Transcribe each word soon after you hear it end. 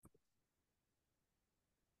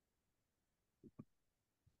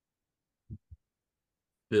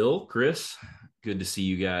Bill, Chris, good to see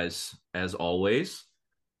you guys as always.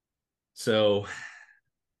 So,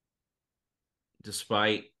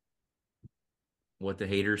 despite what the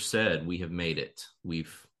haters said, we have made it. We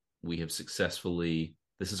have successfully.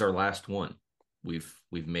 This is our last one. We've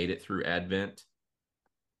made it through Advent.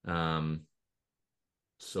 Um,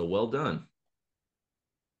 so well done,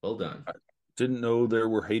 well done. I didn't know there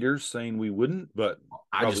were haters saying we wouldn't, but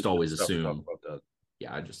I probably just good always stuff to talk assume. about that.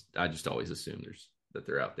 Yeah, I just always assume that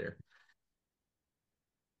they're out there.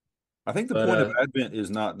 I think the But point of Advent is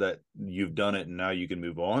not that you've done it and now you can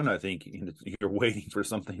move on. I think you're waiting for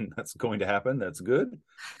something that's going to happen. That's good,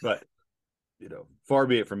 but far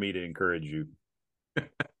be it from me to encourage you.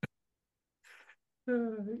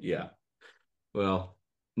 yeah, well,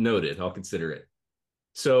 noted. I'll consider it.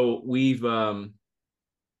 So we've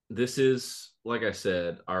this is, like I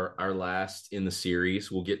said, our last in the series.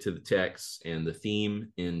 We'll get to the text and the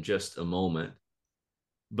theme in just a moment.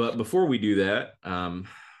 But before we do that,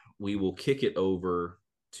 we will kick it over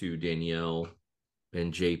to Danielle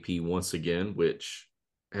and JP once again, which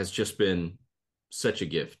has just been such a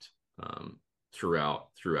gift throughout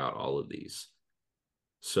all of these.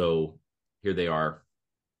 So here they are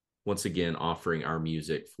once again offering our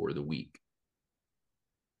music for the week.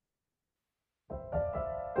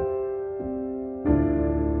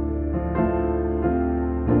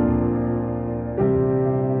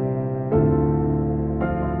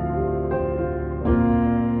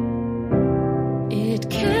 It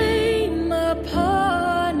came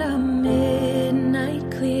upon a midnight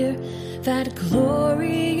clear, that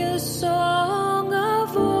glorious song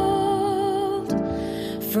of old,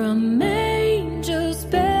 from angels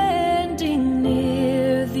bending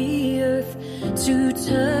near the earth to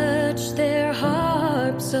touch their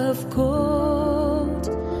harps of gold.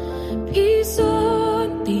 Peace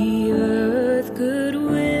on the earth,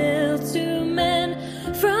 goodwill to men,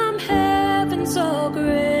 from heaven's all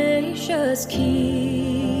gracious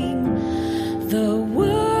King. The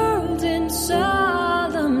world in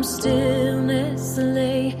solemn stillness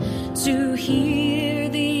lay to hear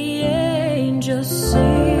the angels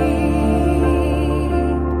sing.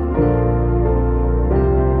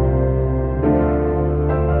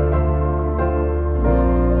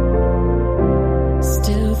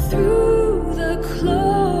 Still through the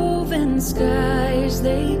cloven skies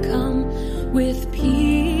they come, with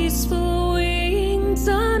peaceful wings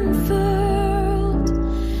unfurled,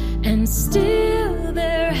 and still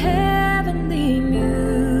their heavenly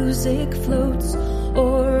music floats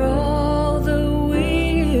o'er all the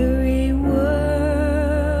weary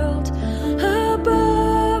world.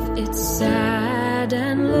 Above its sad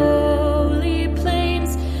and lowly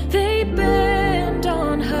plains they bend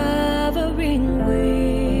on hovering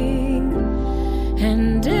wing,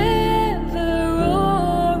 and ever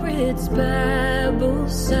o'er its babble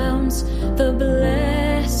sounds the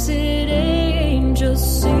blessed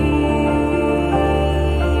angels sing.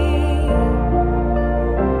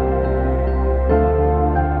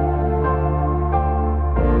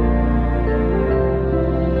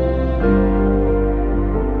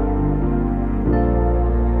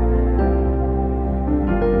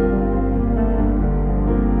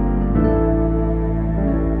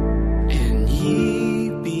 And ye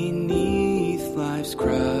beneath life's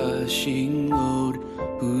crushing load,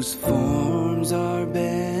 whose forms are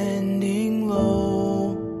bending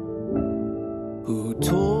low, who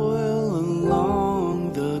toil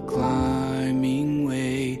along the climbing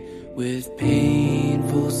way with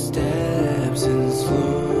painful steps and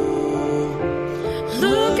slow.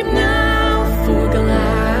 Look now, for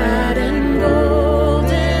glad and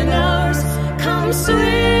golden hours come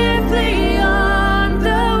swiftly on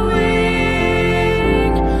the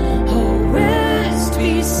wing. Oh, rest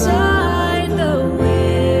beside the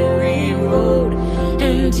weary road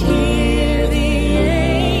and hear the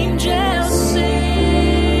angels sing.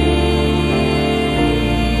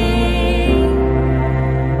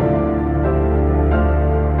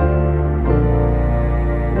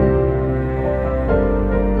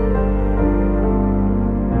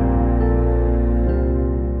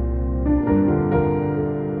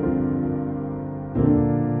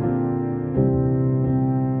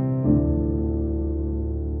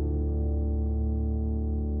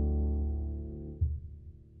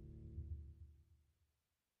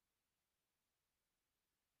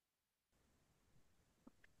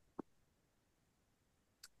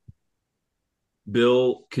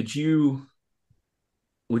 Bill, would you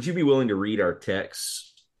be willing to read our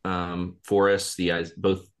text for us?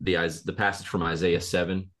 Both the passage from Isaiah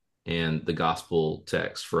 7 and the gospel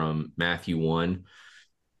text from Matthew 1,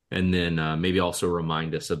 and then maybe also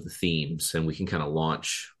remind us of the themes, and we can kind of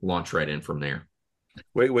launch right in from there.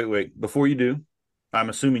 Wait. Before you do, I'm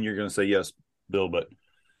assuming you're going to say yes, Bill, but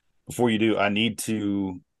before you do, I need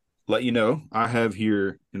to let you know I have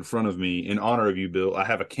here in front of me, in honor of you, Bill, I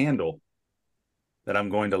have a candle that I'm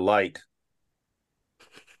going to light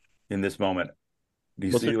in this moment. Do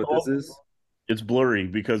you What's see it what this called? is? It's blurry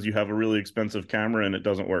because you have a really expensive camera and it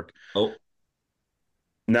doesn't work. Oh,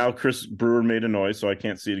 Now Chris Brewer made a noise, so I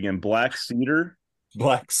can't see it again. Black cedar.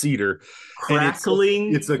 Black cedar. And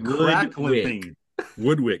crackling it's a wood crackling wick. thing.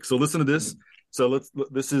 Woodwick. So listen to this. So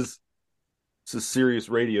this is serious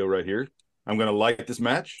radio right here. I'm going to light this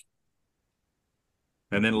match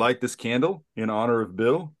and then light this candle in honor of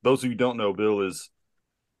Bill. Those of you who don't know, Bill is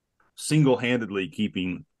single-handedly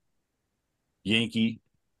keeping Yankee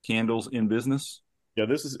candles in business. Yeah,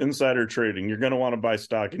 this is insider trading. You're going to want to buy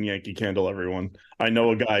stock in Yankee Candle, everyone. I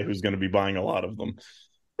know a guy who's going to be buying a lot of them.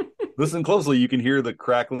 Listen closely. You can hear the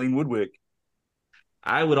crackling woodwick.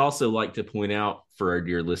 I would also like to point out for our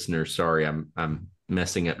dear listeners, sorry, I'm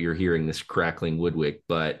messing up your hearing this crackling woodwick,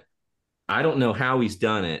 but I don't know how he's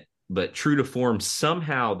done it, but true to form,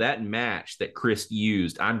 somehow that match that Chris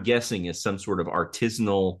used, I'm guessing is some sort of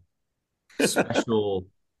artisanal special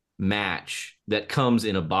match that comes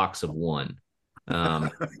in a box of one. I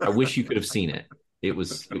wish you could have seen it. It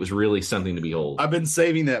was really something to behold. I've been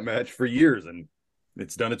saving that match for years and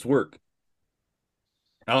it's done its work.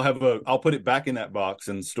 I'll put it back in that box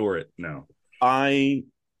and store it now.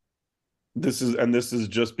 This is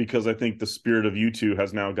just because I think the spirit of you two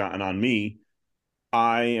has now gotten on me.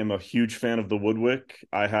 I am a huge fan of the Woodwick.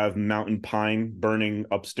 I have Mountain Pine burning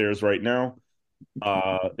upstairs right now.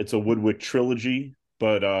 It's a Woodwick trilogy,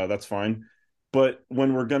 but that's fine. But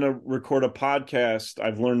when we're going to record a podcast,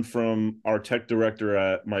 I've learned from our tech director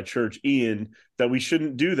at my church, Ian, that we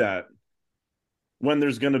shouldn't do that when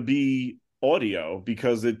there's going to be audio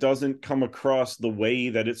because it doesn't come across the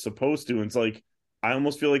way that it's supposed to. And it's like, I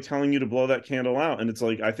almost feel like telling you to blow that candle out. And it's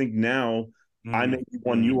like, I think now I maybe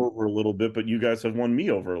won you over a little bit, but you guys have won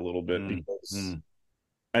me over a little bit because,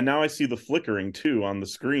 and now I see the flickering too on the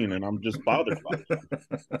screen and I'm just bothered by it.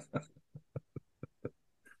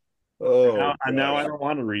 Now I don't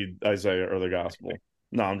want to read Isaiah or the gospel.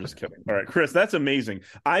 No, I'm just kidding. All right, Chris, that's amazing.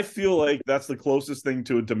 I feel like that's the closest thing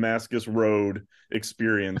to a Damascus Road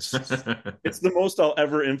experience. It's the most I'll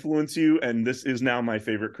ever influence you, and this is now my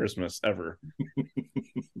favorite Christmas ever.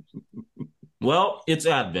 Well, it's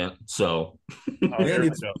Advent, so.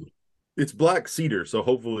 And it's black cedar, so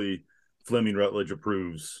hopefully Fleming Rutledge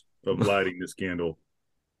approves of lighting this candle.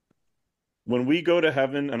 When we go to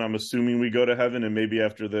heaven, and I'm assuming we go to heaven, and maybe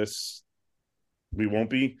after this we won't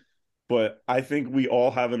be, but I think we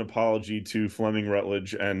all have an apology to Fleming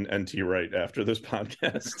Rutledge and NT Wright after this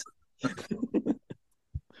podcast.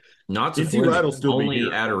 Not to NT Wright will still be only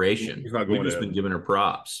here. adoration. He's not We've going just to been heaven. giving her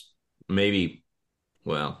props. Maybe,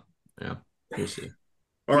 well, yeah, we'll see.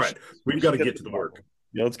 All right, we've got to get to the work.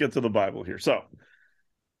 Yeah, let's get to the Bible here. So,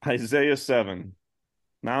 Isaiah 7.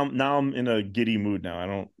 Now I'm in a giddy mood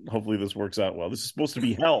now. Hopefully this works out well. This is supposed to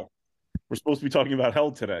be hell. We're supposed to be talking about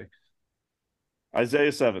hell today.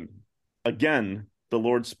 Isaiah 7. Again, the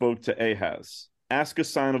Lord spoke to Ahaz. Ask a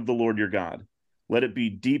sign of the Lord your God. Let it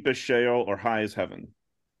be deep as Sheol or high as heaven.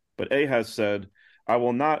 But Ahaz said, I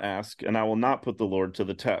will not ask, and I will not put the Lord to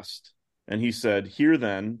the test. And he said, Hear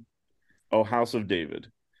then, O house of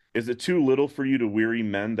David. Is it too little for you to weary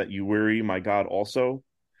men that you weary my God also?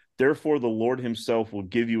 Therefore the Lord himself will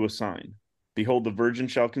give you a sign. Behold, the virgin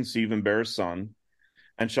shall conceive and bear a son,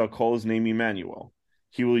 and shall call his name Emmanuel.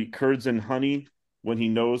 He will eat curds and honey when he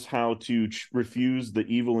knows how to refuse the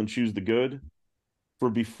evil and choose the good.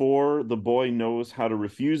 For before the boy knows how to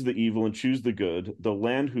refuse the evil and choose the good, the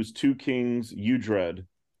land whose two kings you dread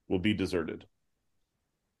will be deserted.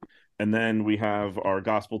 And then we have our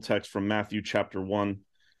gospel text from Matthew chapter 1.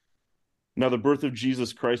 Now the birth of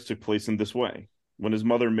Jesus Christ took place in this way. When his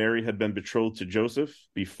mother Mary had been betrothed to Joseph,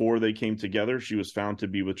 before they came together, she was found to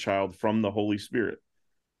be with child from the Holy Spirit.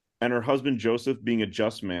 And her husband Joseph, being a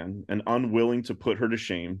just man and unwilling to put her to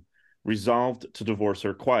shame, resolved to divorce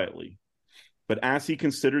her quietly. But as he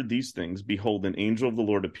considered these things, behold, an angel of the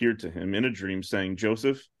Lord appeared to him in a dream, saying,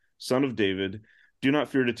 Joseph, son of David, do not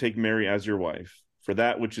fear to take Mary as your wife, for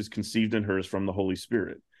that which is conceived in her is from the Holy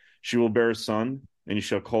Spirit. She will bear a son, and you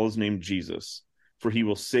shall call his name Jesus, for he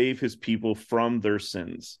will save his people from their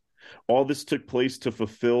sins. All this took place to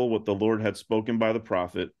fulfill what the Lord had spoken by the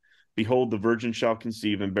prophet. Behold, the virgin shall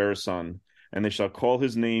conceive and bear a son, and they shall call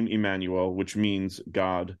his name Emmanuel, which means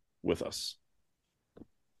God with us.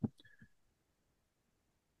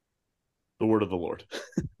 The word of the Lord.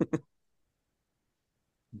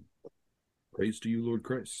 Praise to you, Lord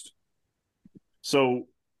Christ. So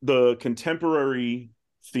the contemporary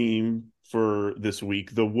theme for this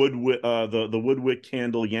week, the Woodwick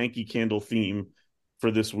Candle Yankee Candle theme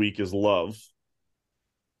for this week is love,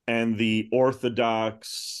 and the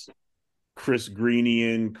Orthodox Chris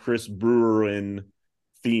Greenian, Chris Brewerin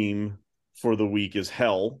theme for the week is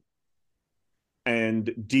hell.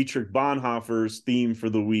 And Dietrich Bonhoeffer's theme for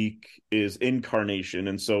the week is incarnation.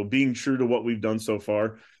 And so, being true to what we've done so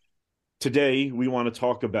far, today we want to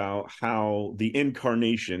talk about how the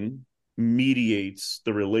incarnation mediates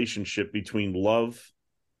the relationship between love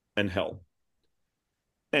and hell.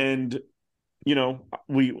 And, you know,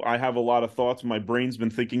 I have a lot of thoughts. My brain's been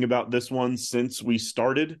thinking about this one since we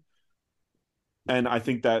started. And I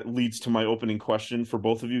think that leads to my opening question for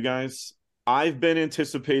both of you guys. I've been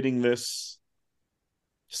anticipating this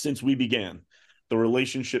since we began, the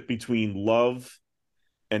relationship between love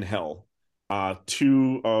and hell.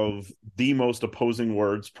 Two of the most opposing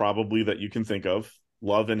words probably that you can think of,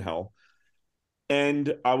 love and hell.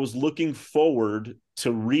 And I was looking forward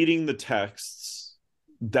to reading the texts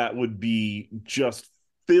that would be just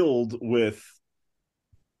filled with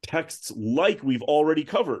texts like we've already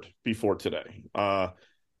covered before today.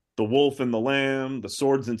 The wolf and the lamb, the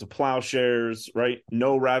swords into plowshares, right?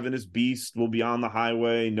 No ravenous beast will be on the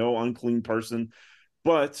highway, no unclean person.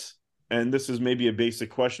 But, and this is maybe a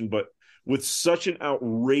basic question, but with such an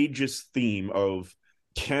outrageous theme of,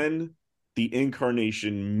 can the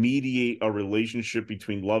incarnation mediate a relationship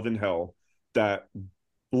between love and hell that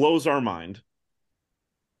blows our mind,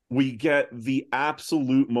 we get the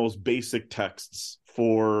absolute most basic texts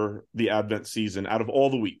for the Advent season out of all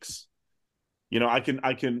the weeks. You know,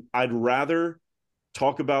 I'd rather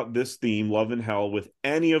talk about this theme, love and hell, with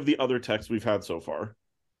any of the other texts we've had so far.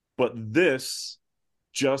 But this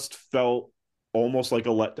just felt almost like a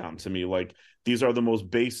letdown to me. Like, these are the most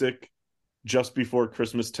basic, just before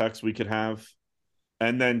Christmas texts we could have.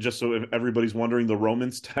 And then, just so if everybody's wondering, the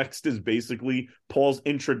Romans text is basically Paul's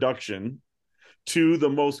introduction to the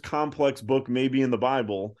most complex book maybe in the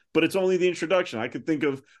Bible, but it's only the introduction. I could think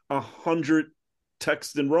of 100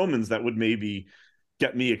 texts in Romans that would maybe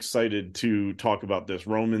get me excited to talk about this.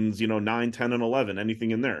 Romans, 9, 10, and 11,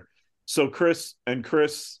 anything in there. So Chris,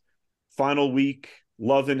 final week,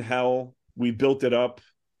 love and hell, we built it up,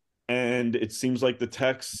 and it seems like the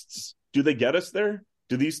texts, do they get us there?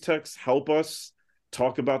 Do these texts help us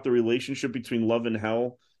talk about the relationship between love and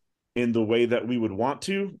hell in the way that we would want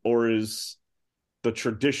to, or is the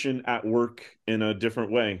tradition at work in a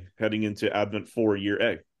different way heading into Advent 4, year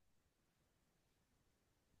A?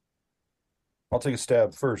 I'll take a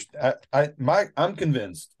stab first. I'm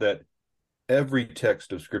convinced that every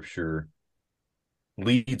text of Scripture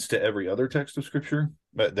leads to every other text of Scripture.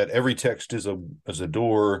 That every text is a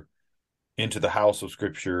door into the house of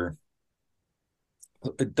Scripture.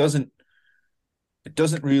 It doesn't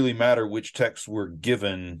really matter which text we're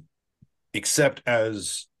given, except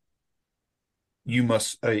as you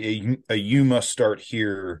must start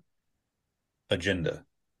here agenda,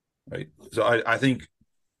 right? So I think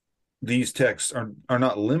these texts are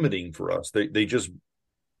not limiting for us. They just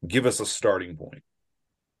give us a starting point.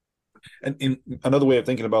 And in another way of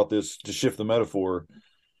thinking about this, to shift the metaphor,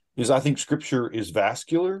 is I think Scripture is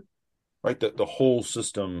vascular, right? The whole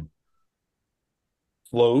system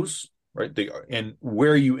flows, right? And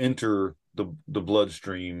where you enter the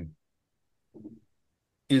bloodstream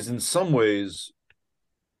is in some ways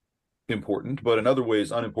important, but in other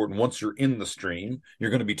ways unimportant. Once you're in the stream, you're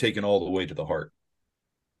going to be taken all the way to the heart.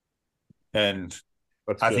 And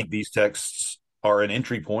I think these texts are an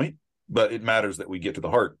entry point, but it matters that we get to the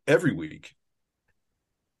heart every week.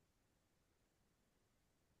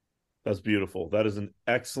 That's beautiful. That is an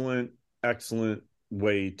excellent, excellent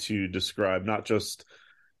way to describe not just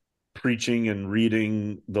preaching and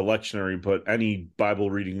reading the lectionary, but any Bible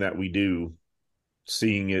reading that we do,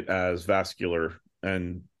 seeing it as vascular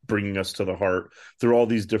and bringing us to the heart through all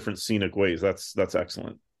these different scenic ways. That's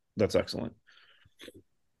excellent. That's excellent.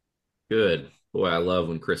 Good. Boy, I love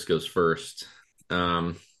when Chris goes first.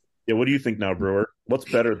 Yeah, what do you think now, Brewer?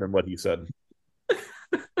 What's better than what he said?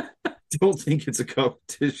 Don't think it's a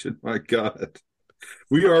competition. My God.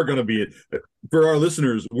 We are going to be, for our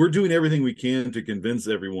listeners, we're doing everything we can to convince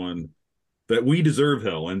everyone that we deserve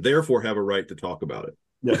hell and therefore have a right to talk about it.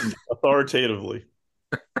 Yes, authoritatively.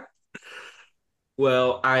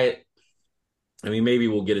 Well, I mean, maybe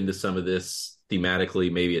we'll get into some of this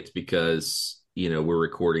thematically. Maybe it's because, we're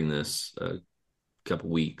recording this a couple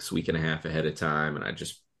week and a half ahead of time, and I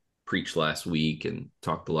just preached last week and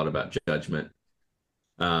talked a lot about judgment.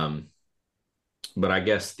 But I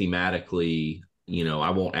guess thematically, I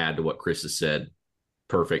won't add to what Chris has said.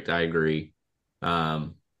 Perfect. I agree.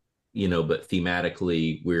 but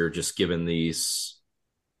thematically we're just given these,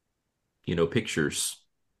 pictures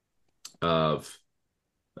of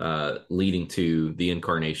leading to the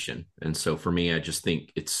incarnation. And so for me, I just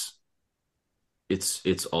think it's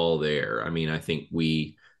all there. I mean, I think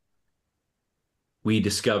we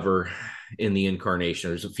discover in the incarnation,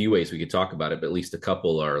 there's a few ways we could talk about it, but at least a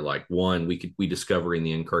couple are like, one, we discover in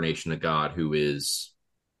the incarnation a God who is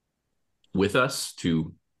with us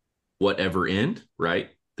to whatever end,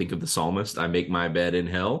 right? Think of the psalmist, I make my bed in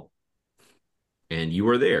hell and you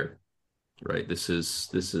are there, right? This is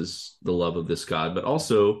the love of this God. But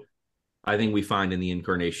also I think we find in the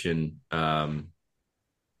incarnation the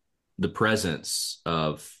presence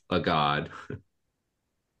of a God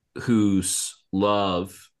whose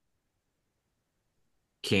love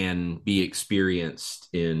can be experienced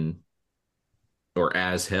in or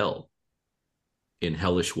as hell, in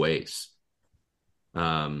hellish ways.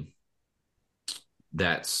 I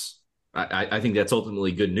think that's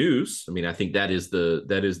ultimately good news. I mean, I think that is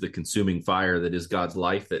the consuming fire that is God's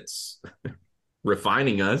life that's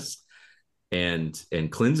refining us and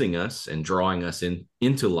cleansing us and drawing us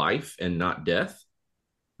into life and not death,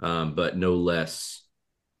 but no less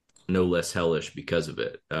hellish because of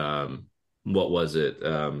it. What was it?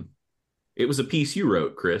 It was a piece you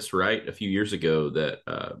wrote, Chris, right? A few years ago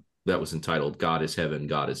that was entitled "God is Heaven,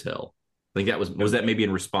 God is Hell." I think that was that maybe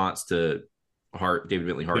in response to David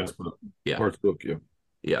Bentley Hart's book. Yeah, Hart's book. Yeah,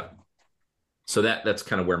 yeah. So that's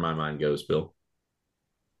kind of where my mind goes, Bill.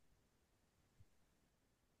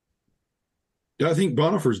 Yeah, I think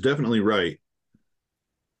Bonhoeffer's definitely right.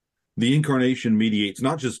 The incarnation mediates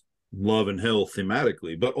not just love and hell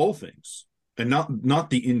thematically, but all things, and not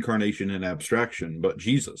the incarnation in abstraction, but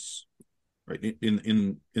Jesus, right?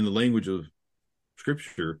 In the language of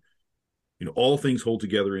Scripture, all things hold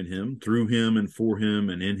together in him, through him and for him,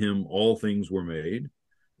 and in him all things were made.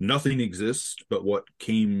 Nothing exists but what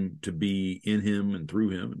came to be in him and through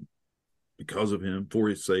him, and because of him, for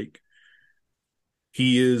his sake.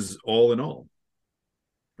 He is all in all.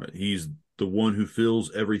 Right? He's the one who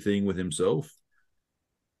fills everything with himself.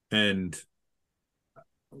 And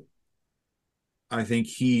I think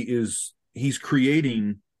he's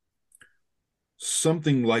creating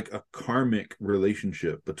something like a karmic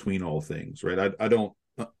relationship between all things, right? I don't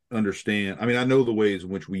understand. I mean, I know the ways in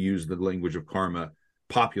which we use the language of karma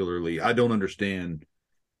popularly. I don't understand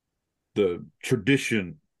the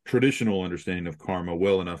traditional understanding of karma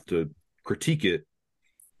well enough to critique it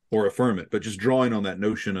or affirm it, but just drawing on that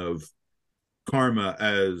notion of karma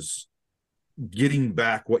as getting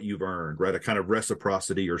back what you've earned, right? A kind of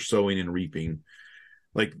reciprocity or sowing and reaping.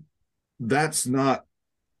 Like, that's not,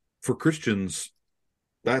 for Christians,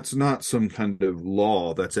 that's not some kind of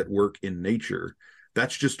law that's at work in nature.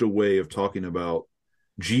 That's just a way of talking about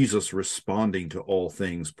Jesus responding to all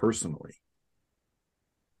things personally,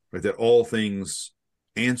 right? That all things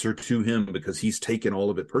answer to him because he's taken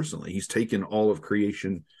all of it personally. He's taken all of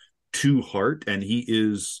creation to heart, and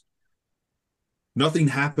nothing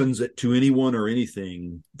happens to anyone or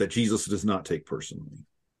anything that Jesus does not take personally.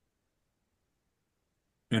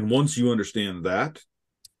 And once you understand that,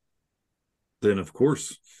 then of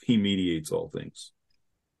course he mediates all things,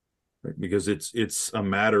 right? Because it's a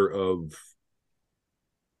matter of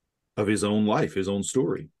his own life, his own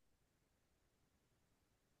story.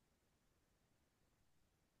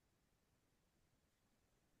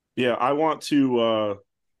 Yeah, I want to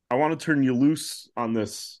turn you loose on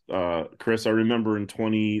this, Chris. I remember in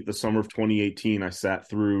the summer of 2018, I sat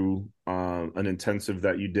through an intensive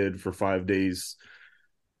that you did for 5 days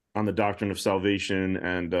on the doctrine of salvation,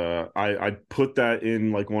 and I put that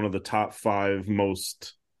in like one of the top 5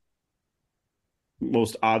 most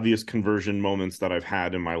obvious conversion moments that I've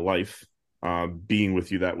had in my life, being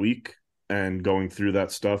with you that week and going through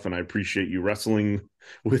that stuff. And I appreciate you wrestling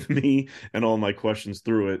with me and all my questions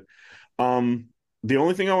through it. The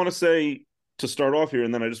only thing I want to say to start off here,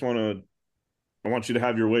 and then I want you to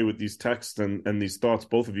have your way with these texts and these thoughts,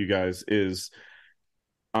 both of you guys, is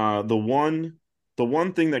the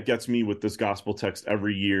one thing that gets me with this gospel text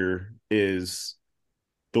every year is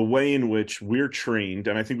the way in which we're trained,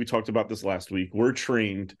 and I think we talked about this last week, we're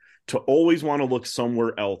trained to always want to look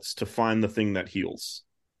somewhere else to find the thing that heals.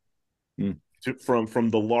 From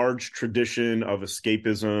the large tradition of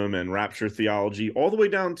escapism and rapture theology, all the way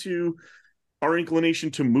down to our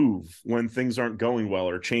inclination to move when things aren't going well,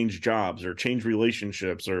 or change jobs, or change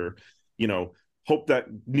relationships, or, hope that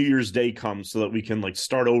New Year's Day comes so that we can like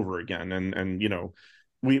start over again. And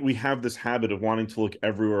we have this habit of wanting to look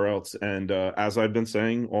everywhere else. And as I've been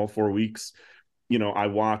saying all 4 weeks, I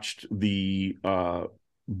watched the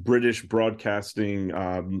British broadcasting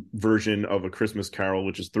version of A Christmas Carol,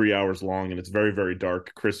 which is 3 hours long and it's very, very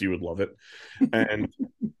dark. Chris, you would love it. And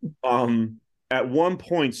at one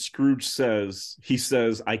point, Scrooge says,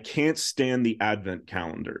 I can't stand the Advent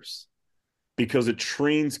calendars because it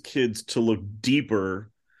trains kids to look deeper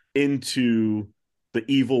into the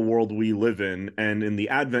evil world we live in. And in the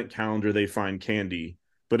Advent calendar, they find candy,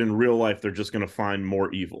 but in real life, they're just going to find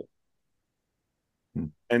more evil.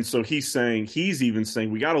 And so he's even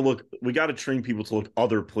saying, we got to train people to look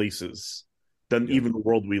other places than even the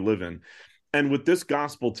world we live in. And with this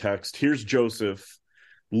gospel text, here's Joseph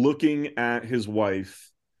looking at his wife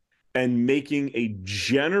and making a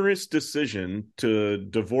generous decision to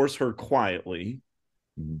divorce her quietly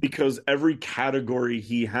because every category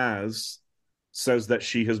he has says that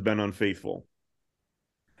she has been unfaithful.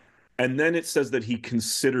 And then it says that he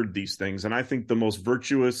considered these things. And I think the most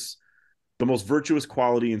virtuous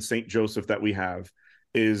quality in Saint Joseph that we have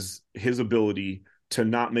is his ability to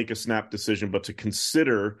not make a snap decision, but to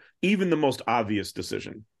consider even the most obvious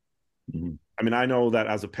decision. Mm-hmm. I mean, I know that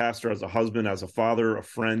as a pastor, as a husband, as a father, a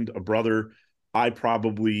friend, a brother, I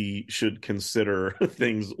probably should consider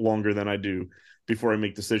things longer than I do before I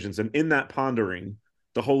make decisions. And in that pondering,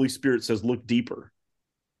 the Holy Spirit says, look deeper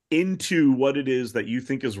into what it is that you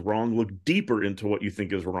think is wrong. Look deeper into what you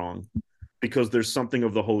think is wrong, because there's something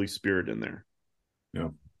of the Holy Spirit in there. Yeah.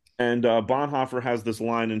 And Bonhoeffer has this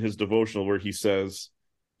line in his devotional where he says,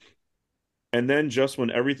 and then just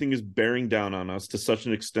when everything is bearing down on us to such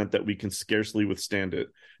an extent that we can scarcely withstand it,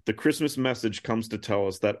 the Christmas message comes to tell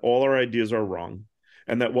us that all our ideas are wrong,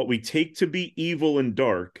 and that what we take to be evil and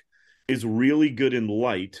dark is really good and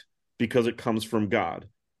light because it comes from God.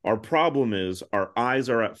 Our problem is our eyes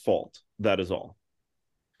are at fault. That is all.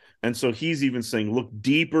 And so he's even saying, look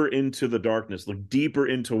deeper into the darkness, look deeper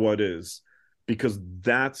into what is, because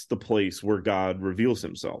that's the place where God reveals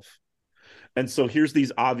himself. And so here's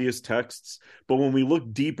these obvious texts, but when we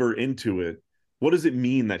look deeper into it, what does it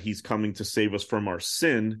mean that he's coming to save us from our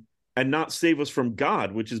sin and not save us from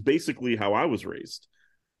God, which is basically how I was raised,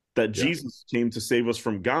 that Jesus came to save us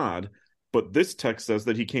from God, but this text says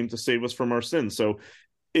that he came to save us from our sin. So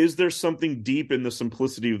is there something deep in the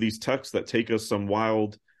simplicity of these texts that take us some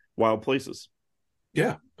wild places?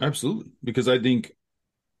 Yeah, absolutely. Because I think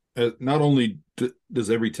not only does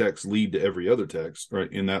every text lead to every other text,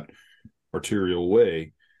 right, in that arterial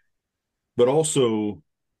way, but also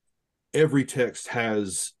every text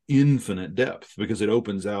has infinite depth because it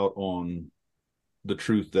opens out on the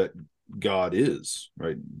truth that God is,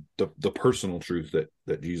 right? The personal truth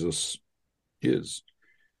that Jesus is.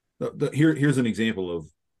 Here's an example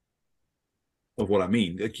of what I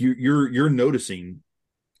mean. Like you're noticing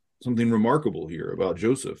something remarkable here about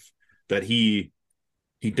Joseph, that he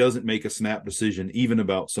doesn't make a snap decision even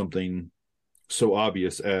about something so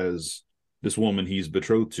obvious as this woman he's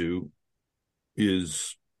betrothed to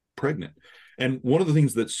is pregnant. And one of the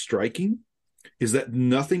things that's striking is that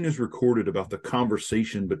nothing is recorded about the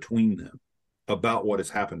conversation between them about what has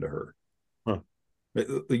happened to her. Huh.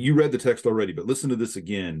 You read the text already, but listen to this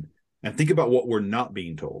again and think about what we're not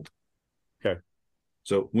being told. Okay.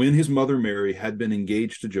 So when his mother Mary had been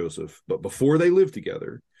engaged to Joseph, but before they lived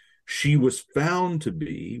together, she was found to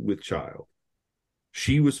be with child.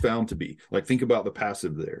 She was found to be, like, think about the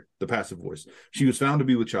passive there, the passive voice. She was found to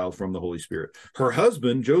be with child from the Holy Spirit. Her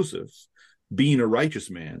husband, Joseph, being a righteous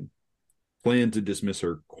man, planned to dismiss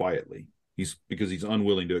her quietly. Because he's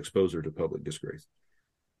unwilling to expose her to public disgrace.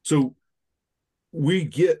 So we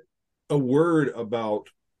get a word about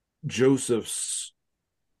Joseph's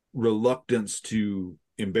reluctance to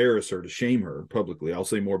embarrass her, to shame her publicly. I'll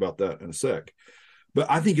say more about that in a sec. But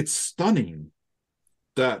I think it's stunning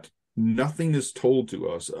that nothing is told to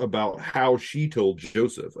us about how she told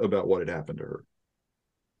Joseph about what had happened to her.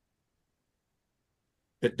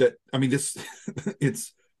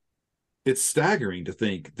 It's staggering to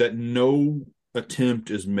think that no attempt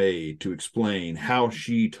is made to explain how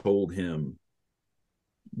she told him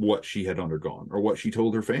what she had undergone or what she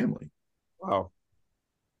told her family. Wow.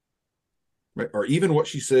 Right? Or even what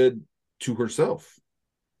she said to herself.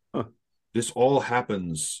 Huh. This all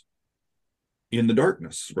happens in the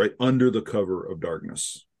darkness, right? Under the cover of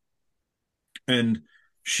darkness. And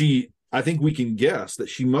I think we can guess that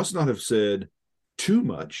she must not have said too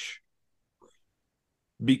much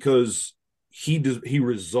because he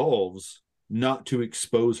resolves not to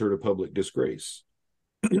expose her to public disgrace,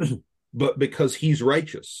 but because he's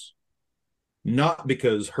righteous, not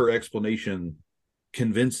because her explanation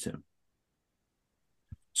convinced him.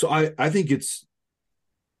 So I think it's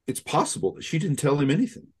possible that she didn't tell him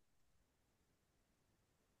anything.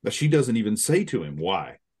 That she doesn't even say to him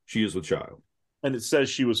why she is with child. And it says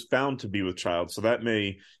she was found to be with child, so that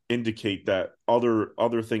may indicate that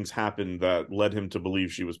other things happened that led him to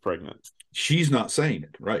believe she was pregnant. She's not saying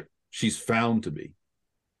it, right? She's found to be.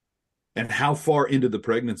 And how far into the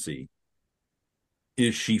pregnancy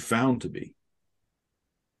is she found to be?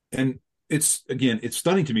 And it's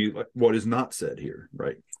stunning to me what is not said here,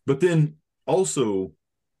 right? But then also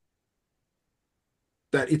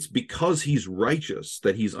that it's because he's righteous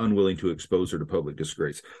that he's unwilling to expose her to public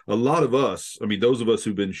disgrace. A lot of us, I mean, those of us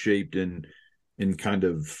who've been shaped in kind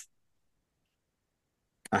of,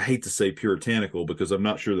 I hate to say puritanical, because I'm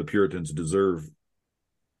not sure the Puritans deserve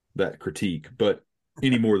that critique, but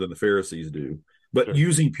any more than the Pharisees do. But sure,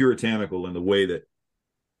 using puritanical in the way that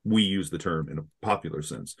we use the term in a popular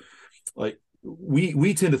sense, like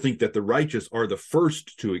we tend to think that the righteous are the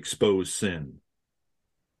first to expose sin,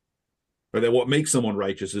 or that what makes someone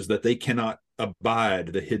righteous is that they cannot abide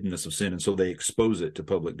the hiddenness of sin, and so they expose it to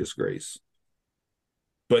public disgrace.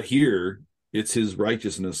 But here, it's his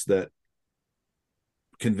righteousness that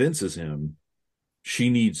convinces him she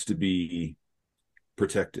needs to be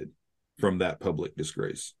protected from that public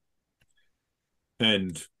disgrace.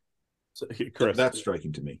 And so, Chris, that's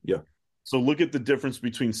striking to me. Yeah. So look at the difference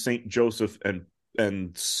between Saint Joseph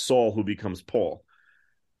and Saul, who becomes Paul.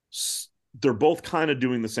 They're both kind of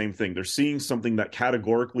doing the same thing. They're seeing something that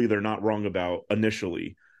categorically they're not wrong about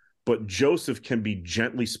initially, but Joseph can be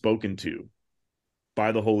gently spoken to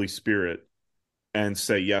by the Holy Spirit and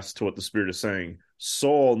say yes to what the Spirit is saying.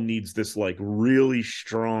 Saul needs this like really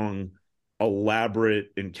strong, elaborate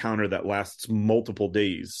encounter that lasts multiple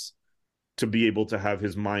days to be able to have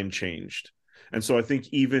his mind changed. And so I think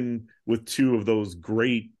even with two of those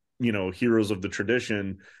great, heroes of the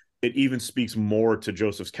tradition, it even speaks more to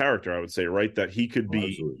Joseph's character, I would say, right? That he could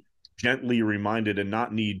be gently reminded and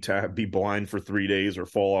not need to be blind for 3 days or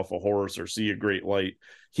fall off a horse or see a great light.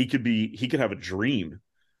 He could have a dream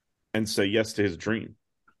and say yes to his dream.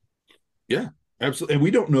 Yeah, absolutely. And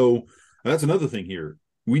we don't know, that's another thing here.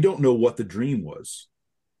 We don't know what the dream was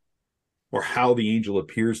or how the angel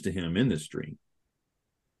appears to him in this dream,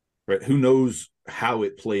 right? Who knows how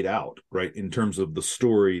it played out, right? In terms of the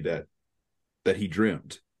story that he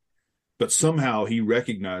dreamt. But somehow he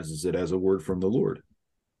recognizes it as a word from the Lord.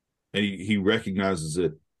 And he recognizes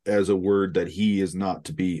it as a word that he is not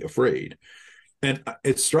to be afraid. And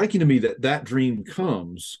it's striking to me that dream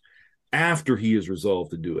comes after he is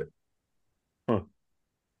resolved to do it. Huh.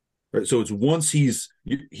 Right. So it's once he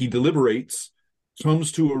deliberates,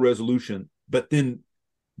 comes to a resolution, but then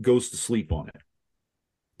goes to sleep on it,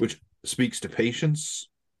 which speaks to patience.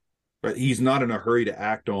 Right. He's not in a hurry to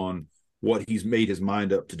act on what he's made his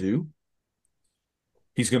mind up to do.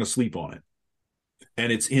 He's going to sleep on it.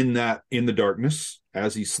 And it's in the darkness,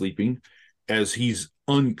 as he's sleeping, as he's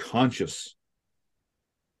unconscious,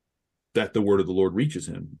 that the word of the Lord reaches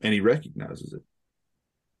him, and he recognizes it.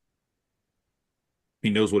 He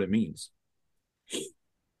knows what it means.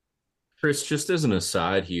 Chris, just as an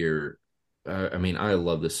aside here, I mean, I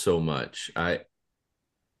love this so much.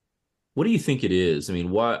 What do you think it is? I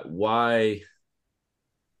mean, why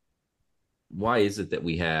is it that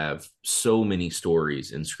we have so many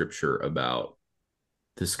stories in Scripture about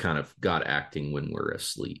this kind of God acting when we're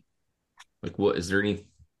asleep? Like, what is there any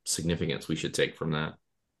significance we should take from that?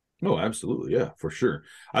 Oh, absolutely. Yeah, for sure.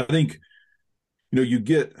 I think, you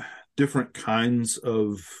get different kinds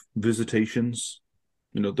of visitations.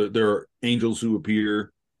 There are angels who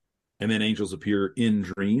appear, and then angels appear in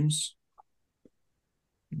dreams.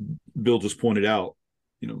 Bill just pointed out,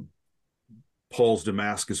 Paul's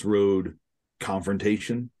Damascus Road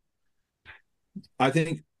confrontation. I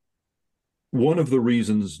think one of the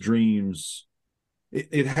reasons dreams,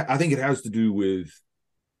 I think it has to do with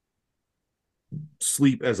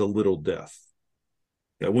sleep as a little death.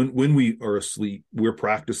 That when we are asleep, we're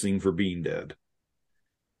practicing for being dead.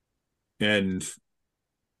 And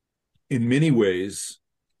in many ways,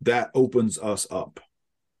 that opens us up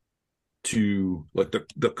to like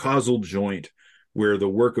the causal joint where the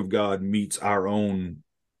work of God meets our own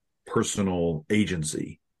personal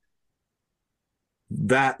agency.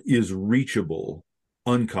 That is reachable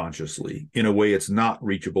unconsciously in a way it's not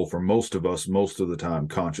reachable for most of us most of the time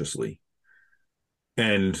consciously.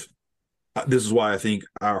 And this is why I think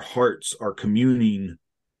our hearts are communing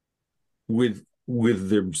with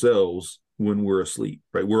themselves when we're asleep,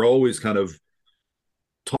 right? We're always kind of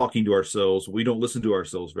talking to ourselves. We don't listen to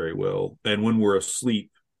ourselves very well. And when we're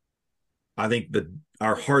asleep, I think that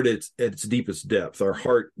our heart at its deepest depth, our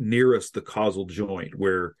heart nearest the causal joint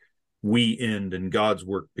where we end and God's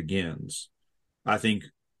work begins, I think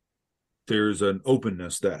there's an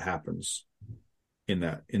openness that happens in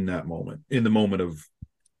that moment, in the moment of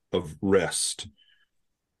of rest,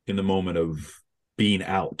 in the moment of being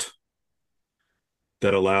out,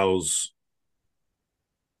 that allows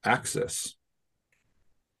access.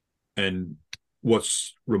 And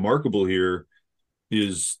what's remarkable here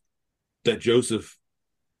is that Joseph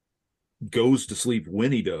goes to sleep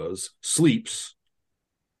when he does, sleeps.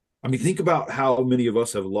 I mean, think about how many of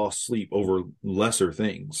us have lost sleep over lesser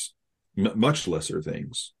things, much lesser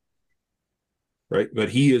things, right? But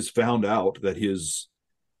he has found out that his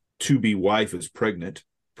to-be wife is pregnant,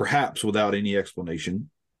 perhaps without any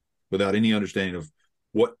explanation, without any understanding of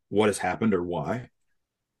what has happened or why.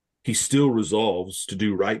 He still resolves to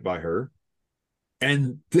do right by her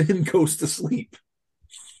and then goes to sleep.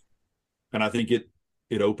 And I think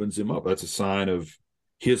it opens him up. That's a sign of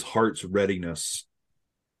his heart's readiness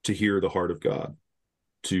to hear the heart of God,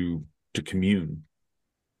 to commune.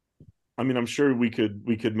 I mean, I'm sure we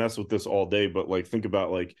could mess with this all day, but like, think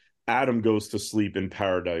about, like, Adam goes to sleep in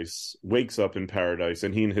paradise, wakes up in paradise,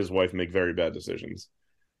 and he and his wife make very bad decisions.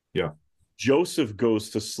 Yeah. Joseph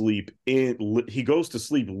goes to sleep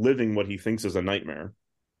living what he thinks is a nightmare.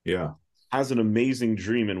 Yeah. Has an amazing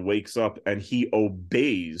dream and wakes up, and he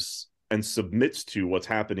obeys and submits to what's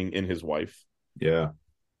happening in his wife. Yeah.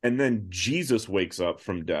 And then Jesus wakes up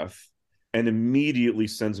from death and immediately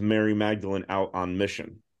sends Mary Magdalene out on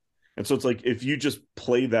mission. And so it's like, if you just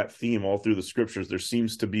play that theme all through the scriptures, there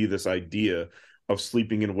seems to be this idea of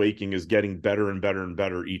sleeping and waking is getting better and better and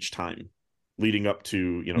better each time, leading up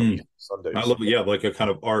to, Easter Sundays. I love it. Yeah, like a kind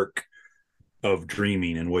of arc of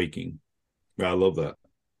dreaming and waking. I love that.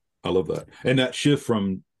 And that shift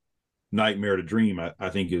from nightmare to dream, I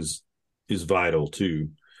think is vital too.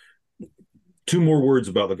 Two more words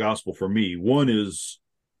about the gospel for me. One is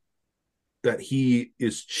that he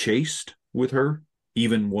is chaste with her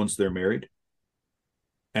even once they're married.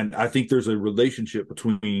 And I think there's a relationship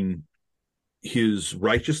between his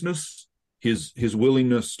righteousness, his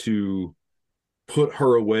willingness to put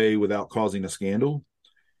her away without causing a scandal,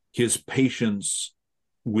 his patience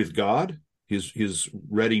with God, his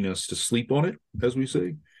readiness to sleep on it, as we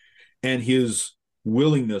say, and his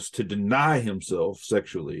willingness to deny himself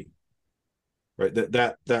sexually. Right?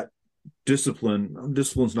 That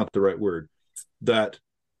discipline's not the right word. That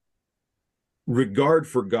regard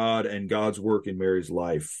for God and God's work in Mary's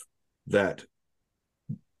life that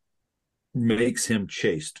makes him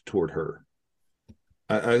chaste toward her.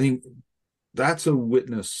 I think that's a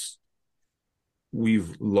witness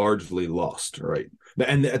we've largely lost, right?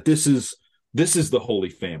 And this is the Holy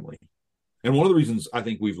Family. And one of the reasons I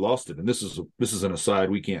think we've lost it, and this is an aside,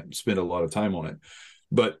 we can't spend a lot of time on it,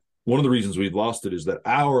 but one of the reasons we've lost it is that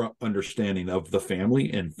our understanding of the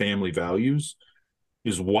family and family values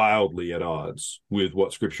is wildly at odds with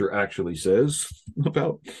what Scripture actually says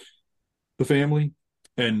about the family.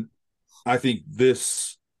 And I think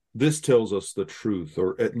this tells us the truth,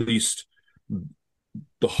 or at least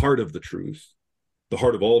the heart of the truth, the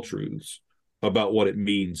heart of all truths about what it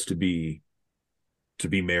means to be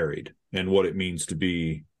married and what it means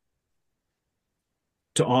to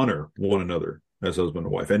honor one another as husband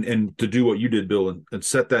and wife, and to do what you did, Bill, and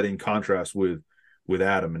set that in contrast with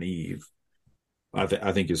Adam and Eve. I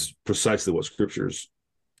think is precisely what Scripture's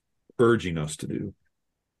urging us to do.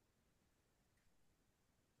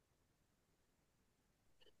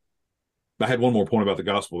 I had one more point about the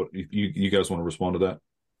gospel. You guys want to respond to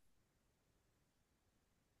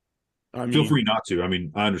that? Feel free not to. I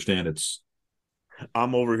mean, I understand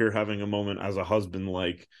I'm over here having a moment as a husband,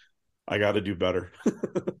 like, I got to do better.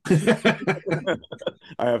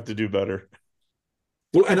 I have to do better.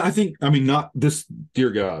 Well, and I think, not this, dear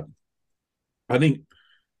God. I think,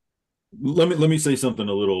 let me say something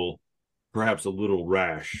perhaps a little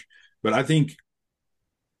rash, but I think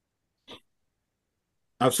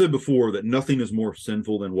I've said before that nothing is more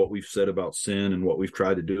sinful than what we've said about sin and what we've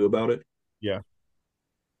tried to do about it. Yeah.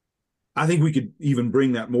 I think we could even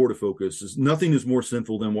bring that more to focus. Is nothing is more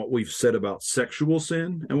sinful than what we've said about sexual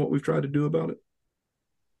sin and what we've tried to do about it.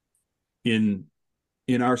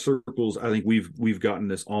 In our circles, I think we've gotten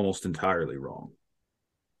this almost entirely wrong.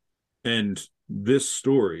 And this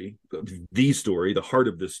story, the heart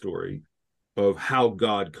of this story of how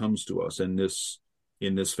God comes to us in this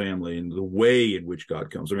family and the way in which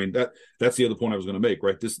God comes. I mean, that's the other point I was going to make,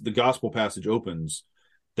 right? The gospel passage opens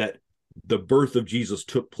that the birth of Jesus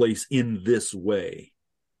took place in this way.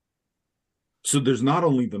 So there's not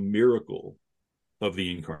only the miracle of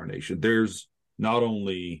the incarnation, there's not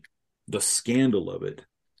only the scandal of it,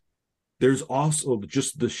 there's also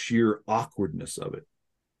just the sheer awkwardness of it.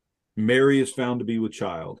 Mary is found to be with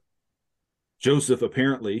child. Joseph,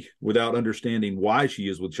 apparently, without understanding why she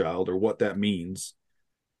is with child or what that means,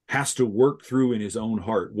 has to work through in his own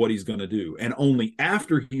heart what he's going to do. And only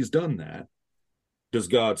after he's done that does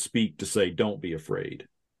God speak to say, don't be afraid.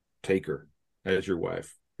 Take her as your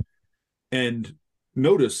wife. And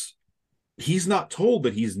notice, he's not told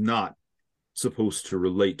that he's not supposed to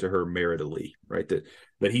relate to her maritally, right?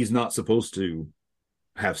 That he's not supposed to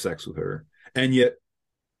have sex with her. And yet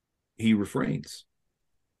he refrains,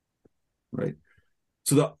 right?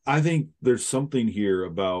 So I think there's something here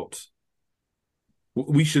about,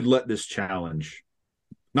 we should let this challenge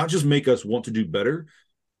not just make us want to do better,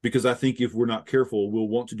 because I think if we're not careful, we'll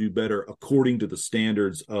want to do better according to the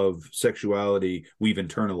standards of sexuality we've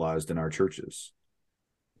internalized in our churches,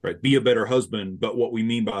 right? Be a better husband, but what we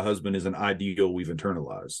mean by husband is an ideal we've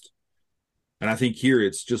internalized. And I think here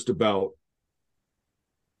it's just about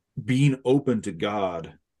being open to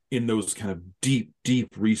God in those kind of deep,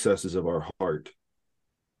 deep recesses of our heart,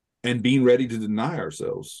 and being ready to deny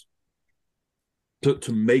ourselves,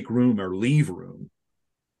 to make room or leave room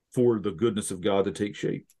for the goodness of God to take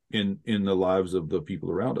shape in the lives of the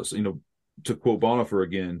people around us. You know, to quote Bonhoeffer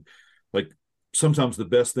again, like, sometimes the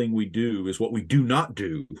best thing we do is what we do not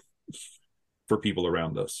do for people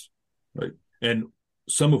around us, right? And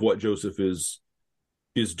some of what Joseph is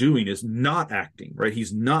doing is not acting, right?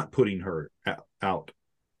 He's not putting her out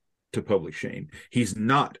to public shame. He's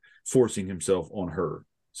not forcing himself on her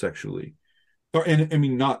sexually. And I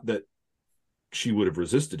mean, not that she would have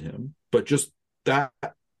resisted him, but just that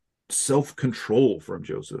self-control from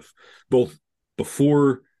Joseph, both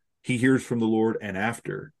before he hears from the Lord and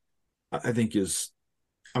after, I think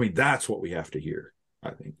that's what we have to hear,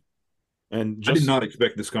 I think. And I did not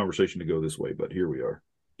expect this conversation to go this way, but here we are.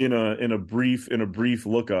 In a brief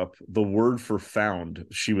lookup, the word for found,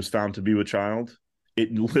 she was found to be with child,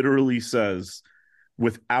 it literally says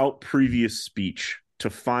without previous speech, to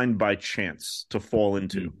find by chance, to fall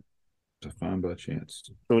into. To find by chance.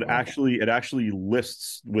 So it actually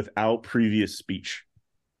lists without previous speech.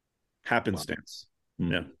 Happenstance. Wow.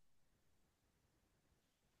 Yeah.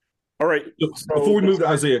 All right. So before we move to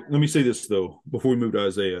Isaiah, let me say this though. Before we move to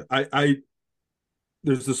Isaiah,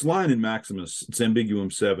 there's this line in Maximus, it's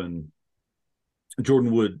Ambiguum 7.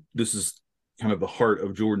 Jordan Wood, this is kind of the heart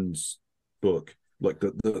of Jordan's book, like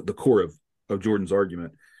the core of Jordan's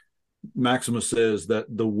argument. Maximus says that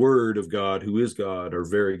the word of God, who is God or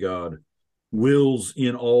very God, wills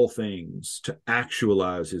in all things to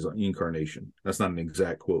actualize his incarnation. That's not an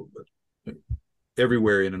exact quote, but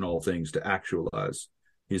everywhere and in all things to actualize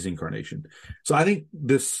his incarnation. So I think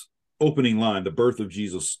this opening line, the birth of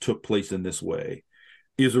Jesus took place in this way,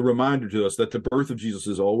 is a reminder to us that the birth of Jesus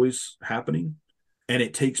is always happening, and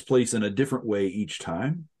it takes place in a different way each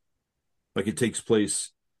time. Like, it takes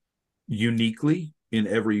place uniquely in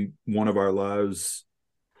every one of our lives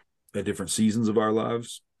at different seasons of our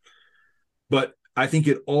lives. But I think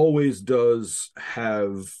it always does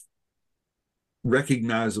have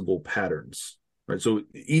recognizable patterns, right? So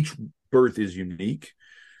each birth is unique.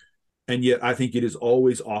 And yet I think it is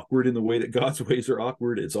always awkward in the way that God's ways are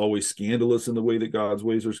awkward. It's always scandalous in the way that God's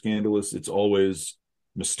ways are scandalous. It's always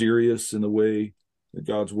mysterious in the way that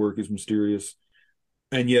God's work is mysterious.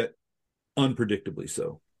 And yet unpredictably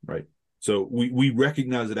so, right? So we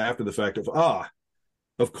recognize it after the fact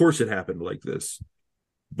of course it happened like this.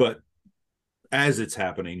 But as it's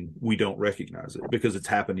happening, we don't recognize it because it's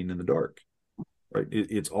happening in the dark, right?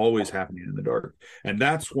 It's always happening in the dark. And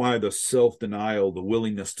that's why the self-denial, the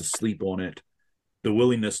willingness to sleep on it, the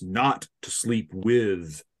willingness not to sleep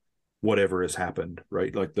with whatever has happened,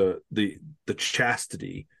 right? Like the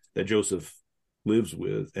chastity that Joseph lives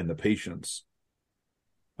with and the patience.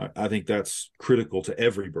 I think that's critical to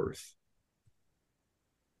every birth.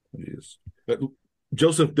 It is. But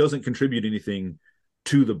Joseph doesn't contribute anything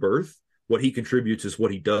to the birth. What he contributes is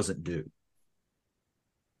what he doesn't do.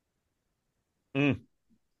 I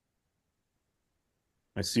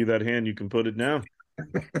see that hand. You can put it down.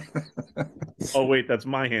 Oh, wait, that's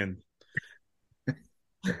my hand.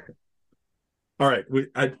 All right.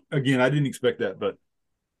 I didn't expect that, but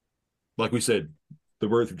like we said, the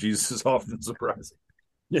birth of Jesus is often surprising.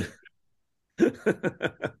 Yeah.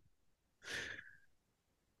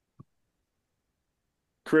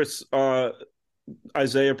 Chris,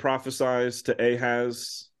 Isaiah prophesies to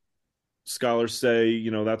Ahaz. Scholars say,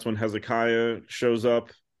 that's when Hezekiah shows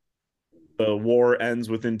up. The war ends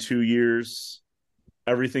within 2 years.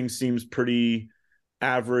 Everything seems pretty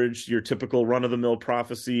average, your typical run-of-the-mill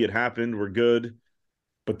prophecy. It happened, we're good.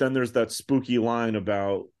 But then there's that spooky line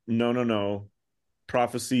about, no.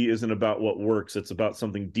 Prophecy isn't about what works. It's about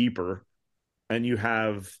something deeper. And you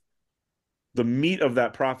have the meat of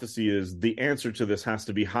that prophecy is the answer to this has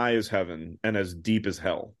to be high as heaven and as deep as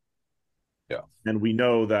hell. Yeah. And we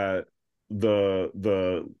know that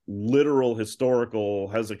the literal historical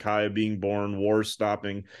Hezekiah being born, wars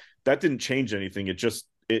stopping, that didn't change anything.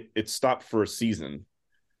 It stopped for a season.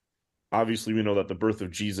 Obviously, we know that the birth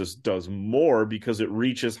of Jesus does more because it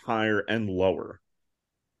reaches higher and lower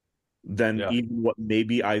than even what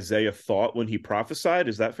maybe Isaiah thought when he prophesied.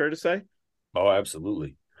 Is that fair to say? Oh,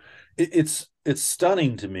 absolutely. It's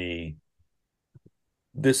stunning to me,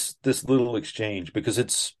 this little exchange, because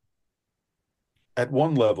it's, at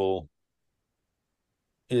one level,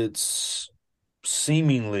 it's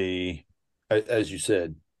seemingly, as you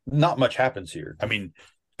said, not much happens here. I mean,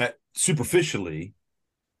 superficially,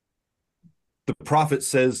 the prophet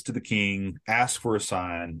says to the king, ask for a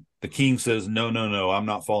sign. The king says, no, no, no, I'm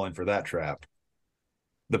not falling for that trap.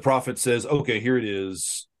 The prophet says, okay, here it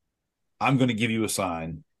is. I'm going to give you a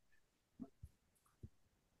sign.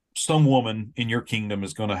 Some woman in your kingdom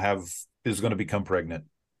is going to become pregnant.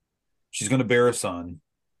 She's going to bear a son.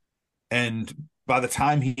 And by the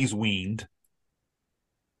time he's weaned,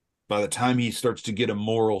 by the time he starts to get a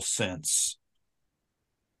moral sense,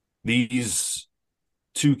 these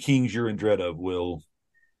two kings you're in dread of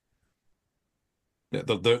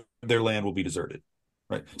their land will be deserted.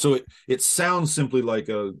 Right. So it sounds simply like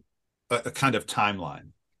a kind of timeline.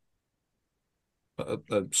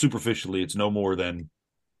 Superficially, it's no more than,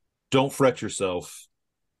 don't fret yourself.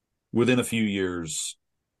 Within a few years,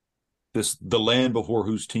 the land before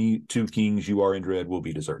whose two kings you are in dread will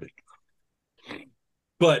be deserted.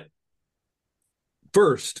 But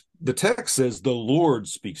first, the text says the Lord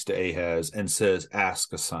speaks to Ahaz and says,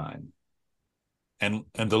 ask a sign. And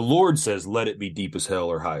the Lord says, let it be deep as hell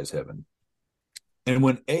or high as heaven. And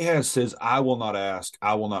when Ahaz says, I will not ask,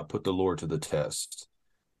 I will not put the Lord to the test,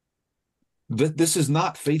 this is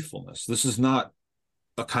not faithfulness. This is not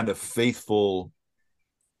a kind of faithful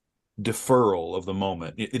deferral of the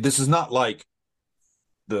moment. This is not like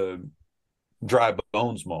the dry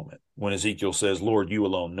bones moment when Ezekiel says, Lord, you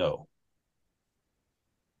alone know.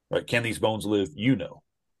 Right? Can these bones live? You know.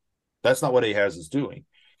 That's not what Ahaz is doing.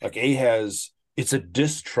 Like Ahaz, it's a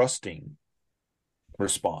distrusting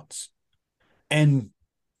response. And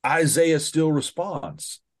Isaiah still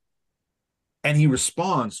responds. And he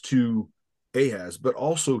responds to Ahaz, but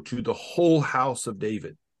also to the whole house of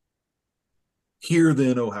David. Hear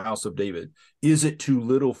then, O house of David, is it too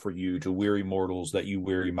little for you to weary mortals that you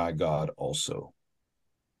weary my God also?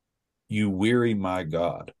 You weary my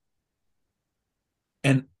God.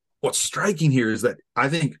 And what's striking here is that I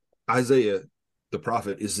think Isaiah, the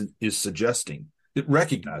prophet, is suggesting,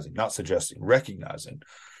 recognizing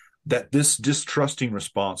that this distrusting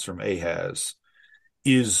response from Ahaz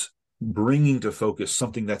is bringing to focus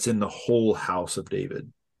something that's in the whole house of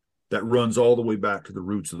David, that runs all the way back to the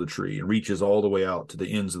roots of the tree and reaches all the way out to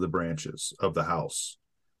the ends of the branches of the house.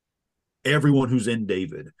 Everyone who's in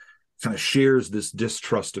David kind of shares this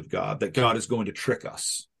distrust of God, that God is going to trick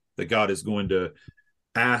us, that God is going to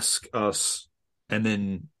ask us and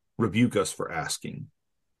then rebuke us for asking,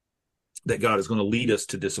 that God is going to lead us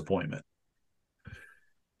to disappointment.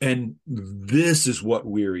 And this is what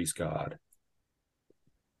wearies God.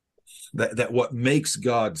 That what makes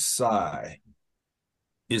God sigh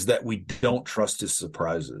is that we don't trust his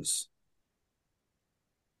surprises,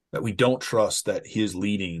 that we don't trust that his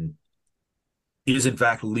leading is in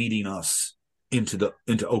fact leading us into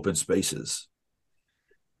open spaces.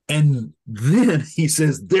 And then he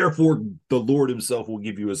says, therefore the Lord himself will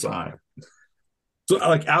give you a sign. So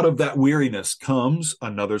like out of that weariness comes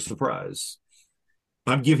another surprise.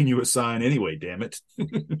 I'm giving you a sign anyway, damn it.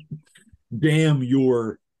 Damn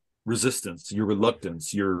your resistance, your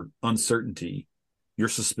reluctance, your uncertainty, your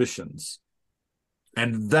suspicions.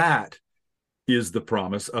 And that is the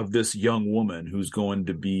promise of this young woman who's going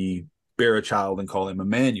to bear a child and call him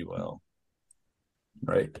Emmanuel.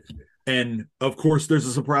 Right. And of course, there's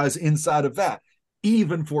a surprise inside of that,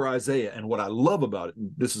 even for Isaiah. And what I love about it,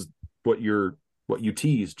 and this is what you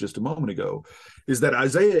teased just a moment ago, is that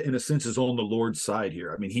Isaiah, in a sense, is on the Lord's side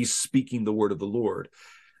here. I mean, he's speaking the word of the Lord.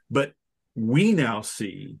 But we now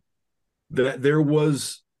see that there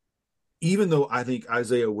was, even though I think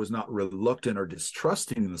Isaiah was not reluctant or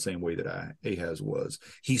distrusting in the same way that Ahaz was,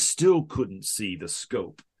 he still couldn't see the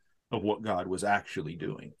scope of what God was actually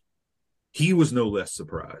doing. He was no less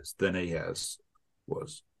surprised than Ahaz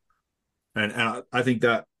was. And I think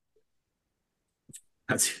that's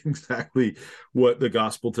exactly what the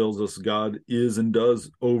gospel tells us God is and does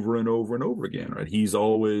over and over and over again, right? He's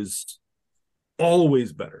always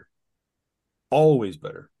better. Always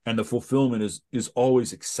better. And the fulfillment is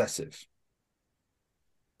always excessive.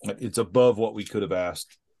 It's above what we could have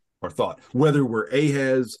asked or thought, whether we're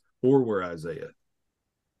Ahaz or we're Isaiah.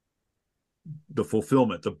 the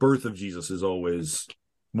fulfillment, the birth of Jesus is always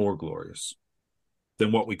more glorious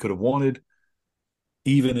than what we could have wanted,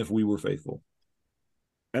 even if we were faithful.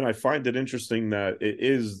 And I find it interesting that it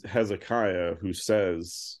is Hezekiah who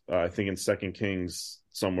says, I think in 2 Kings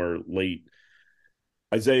somewhere late,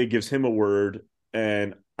 Isaiah gives him a word,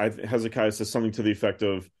 and Hezekiah says something to the effect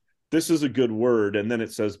of, this is a good word. And then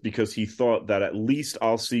it says, because he thought that at least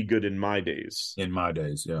I'll see good in my days. In my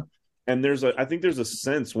days, yeah. And I think there's a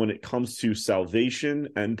sense when it comes to salvation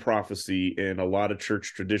and prophecy in a lot of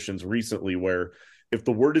church traditions recently where if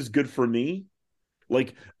the word is good for me,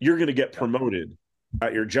 like you're going to get promoted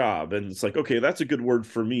at your job. And it's like, okay, that's a good word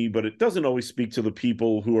for me, but it doesn't always speak to the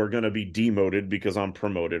people who are going to be demoted because I'm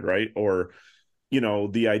promoted, right? Or,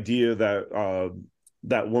 the idea that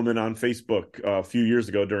that woman on Facebook a few years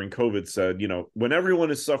ago during COVID said, when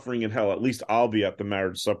everyone is suffering in hell, at least I'll be at the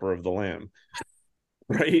marriage supper of the Lamb.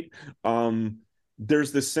 Right.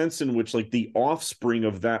 There's this sense in which like the offspring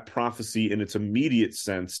of that prophecy in its immediate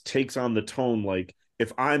sense takes on the tone like,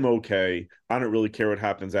 if I'm okay, I don't really care what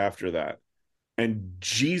happens after that. And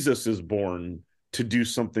Jesus is born to do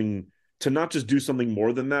something, to not just do something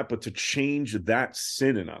more than that, but to change that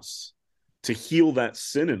sin in us, to heal that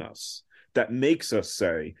sin in us that makes us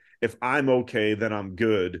say, if I'm okay, then I'm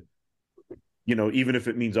good. Even if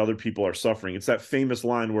it means other people are suffering. It's that famous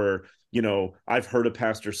line where, I've heard a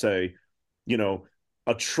pastor say,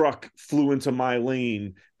 a truck flew into my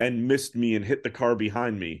lane and missed me and hit the car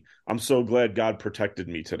behind me. I'm so glad God protected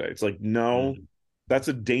me today. It's like, no, that's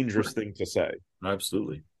a dangerous thing to say.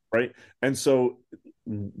 Absolutely. Right. And so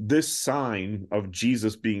this sign of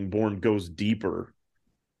Jesus being born goes deeper.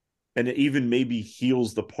 And it even maybe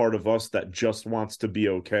heals the part of us that just wants to be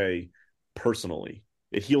okay personally.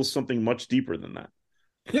 It heals something much deeper than that.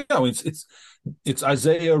 Yeah, it's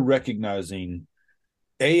Isaiah recognizing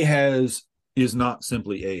Ahaz is not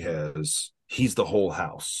simply Ahaz. He's the whole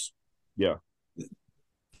house. Yeah.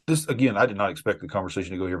 This, again, I did not expect the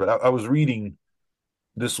conversation to go here, but I was reading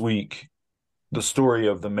this week the story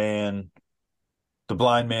of the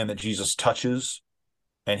blind man that Jesus touches,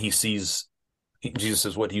 and Jesus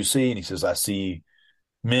says, what do you see? And he says, I see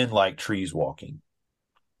men like trees walking.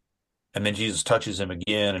 And then Jesus touches him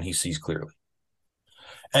again, and he sees clearly.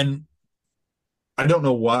 And I don't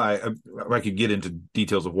know why. I could get into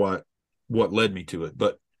details of what led me to it,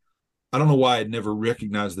 but I don't know why I'd never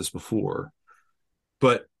recognized this before.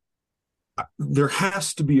 But there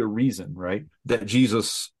has to be a reason, right, that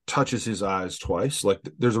Jesus touches his eyes twice. Like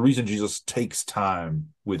there's a reason Jesus takes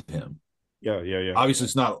time with him. Yeah. Obviously,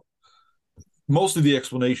 it's not. Most of the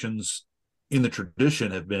explanations in the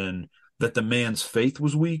tradition have been that the man's faith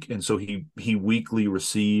was weak, and so he weakly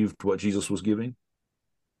received what Jesus was giving.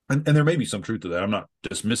 And there may be some truth to that. I'm not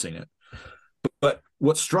dismissing it. But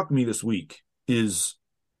what struck me this week is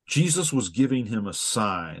Jesus was giving him a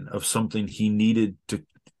sign of something he needed to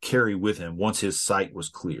carry with him once his sight was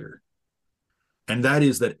clear. And that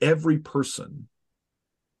is that every person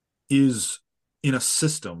is in a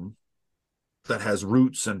system that has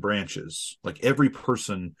roots and branches. Like every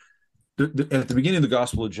person, at the beginning of the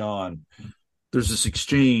Gospel of John, there's this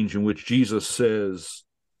exchange in which Jesus says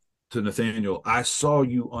to Nathanael, I saw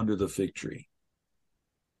you under the fig tree.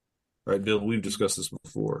 Right, Bill, we've discussed this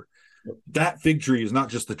before. That fig tree is not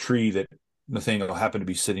just the tree that Nathanael happened to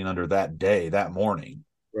be sitting under that day, that morning.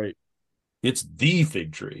 Right. It's the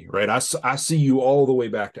fig tree, right? I see you all the way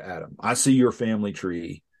back to Adam. I see your family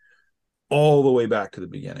tree all the way back to the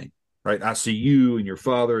beginning, right? I see you and your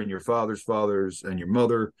father and your father's fathers and your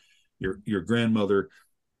mother, your grandmother.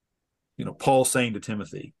 Paul saying to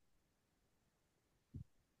Timothy,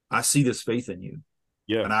 I see this faith in you.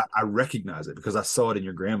 Yeah. And I recognize it because I saw it in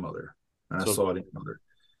your grandmother and I saw it in your mother.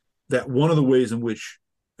 That one of the ways in which,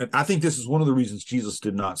 and I think this is one of the reasons Jesus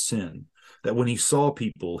did not sin, that when he saw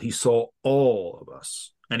people, he saw all of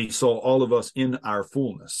us and he saw all of us in our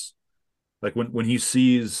fullness. Like when he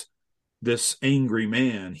sees this angry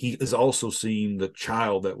man, he is also seeing the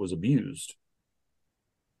child that was abused.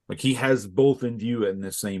 Like he has both in view in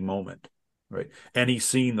this same moment, right? And he's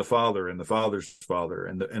seen the father and the father's father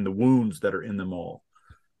and the wounds that are in them all.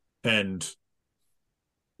 And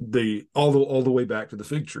all the way back to the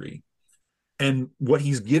fig tree. And what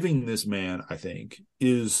he's giving this man, I think,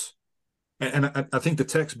 is, and I think the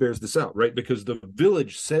text bears this out, right? Because the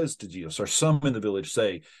village says to Jesus, or some in the village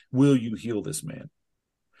say, will you heal this man?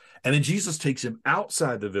 And then Jesus takes him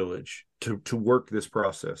outside the village to work this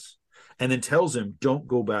process, and then tells him, don't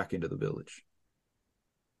go back into the village.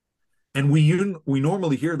 And we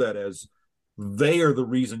normally hear that as, they are the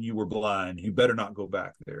reason you were blind. You better not go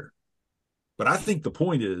back there. But I think the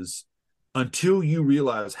point is, until you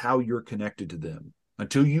realize how you're connected to them,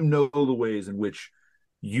 until you know the ways in which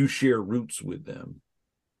you share roots with them,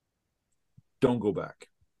 don't go back.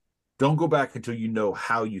 Don't go back until you know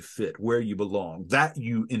how you fit, where you belong, that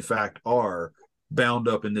you, in fact, are bound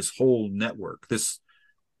up in this whole network, this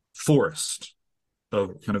forest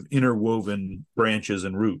of kind of interwoven branches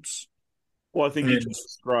and roots. Well, I think you And- just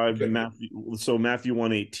described Okay. Matthew. So Matthew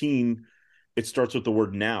 1:18, it starts with the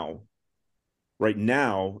word now. Right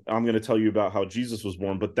now, I'm going to tell you about how Jesus was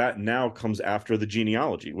born, but that now comes after the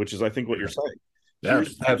genealogy, which is, I think, what you're saying.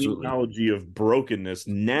 Here's the Absolutely. genealogy of brokenness.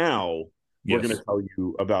 Now we're Yes. going to tell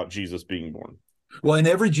you about Jesus being born. Well, and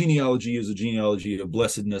every genealogy is a genealogy of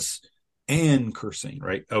blessedness and cursing,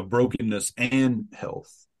 right? Of brokenness and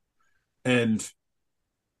health. And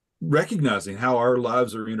recognizing how our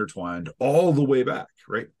lives are intertwined all the way back,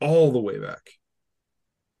 right? All the way back.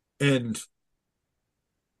 And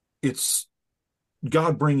it's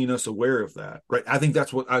God bringing us aware of that, right? I think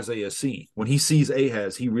that's what Isaiah is seeing. When he sees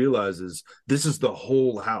Ahaz, he realizes this is the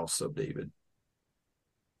whole house of David,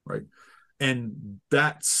 right? And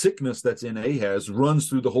that sickness that's in Ahaz runs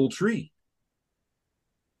through the whole tree.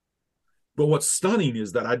 But what's stunning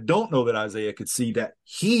is that I don't know that Isaiah could see that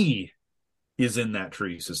he is in that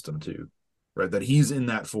tree system too, right? That he's in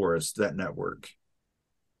that forest, that network.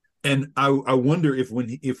 And I wonder if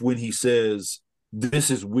when he says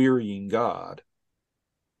this is wearying God,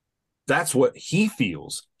 that's what he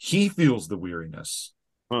feels. He feels the weariness.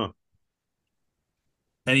 Huh.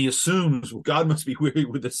 And he assumes, well, God must be weary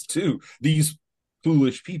with us too, these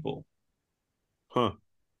foolish people. Huh.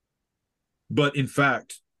 But in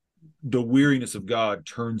fact, the weariness of God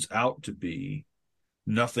turns out to be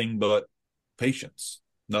nothing but patience,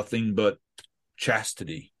 nothing but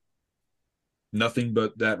chastity, nothing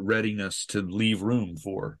but that readiness to leave room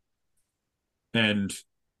for. And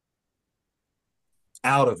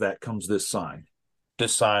out of that comes this sign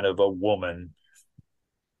of a woman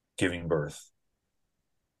giving birth.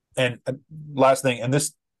 And last thing, and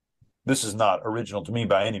this is not original to me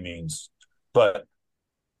by any means, but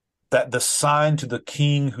that the sign to the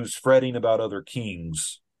king who's fretting about other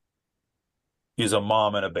kings is a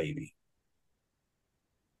mom and a baby.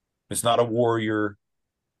 It's not a warrior,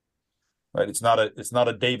 right? It's not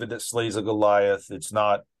a David that slays a Goliath. It's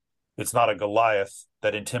not a Goliath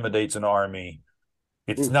that intimidates an army.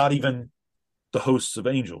 It's not even the hosts of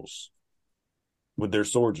angels with their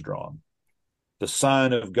swords drawn. The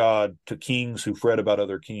sign of God to kings who fret about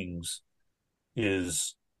other kings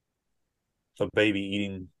is a baby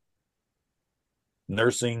eating,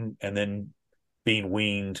 nursing, and then being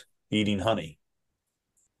weaned, eating honey.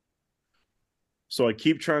 So I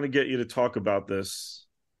keep trying to get you to talk about this,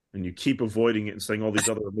 and you keep avoiding it and saying all these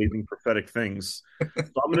other amazing prophetic things.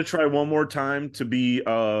 So I'm going to try one more time to be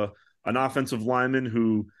an offensive lineman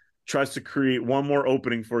who tries to create one more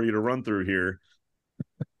opening for you to run through here.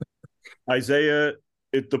 Isaiah,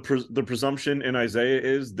 the presumption in Isaiah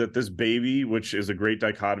is that this baby, which is a great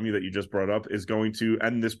dichotomy that you just brought up, is going to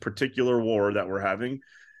end this particular war that we're having.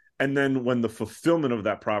 And then when the fulfillment of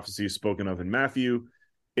that prophecy is spoken of in Matthew,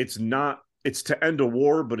 it's to end a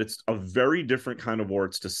war, but it's a very different kind of war.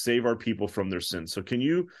 It's to save our people from their sins. So can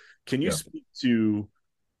you speak to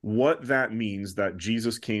what that means, that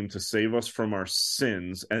Jesus came to save us from our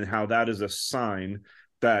sins, and how that is a sign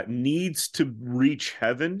that needs to reach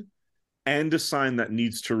heaven and a sign that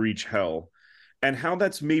needs to reach hell, and how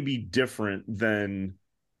that's maybe different than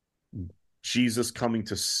Jesus coming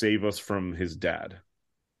to save us from his dad?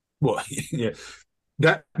 Well, yeah,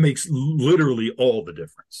 that makes literally all the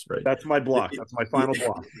difference, right? That's my block. That's my final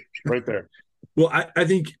block right there. Well, I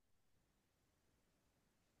think,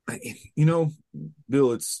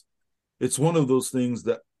 Bill, it's one of those things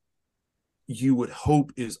that you would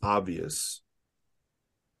hope is obvious,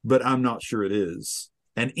 but I'm not sure it is.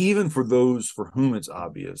 And even for those for whom it's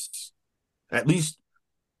obvious, at least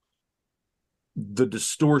the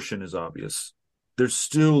distortion is obvious. There's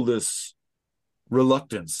still this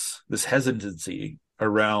reluctance, this hesitancy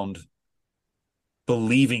around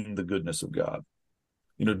believing the goodness of God.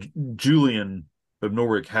 Julian of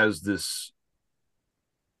Norwich has these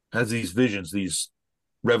visions, these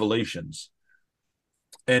revelations.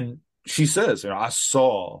 And she says, I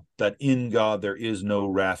saw that in God there is no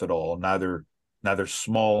wrath at all, neither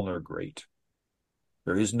small nor great.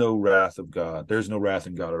 There is no wrath of God. There's no wrath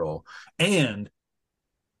in God at all. And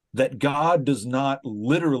that God does not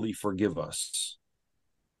literally forgive us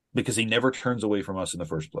because he never turns away from us in the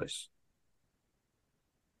first place.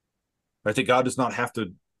 Right? That God does not have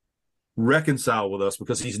to reconcile with us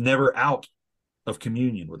because he's never out of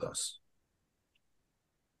communion with us.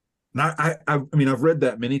 And I mean, I've read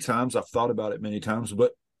that many times. I've thought about it many times,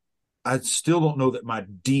 but I still don't know that my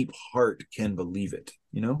deep heart can believe it,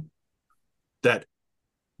 that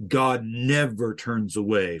God never turns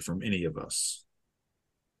away from any of us.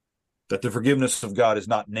 That the forgiveness of God is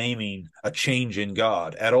not naming a change in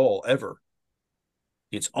God at all, ever.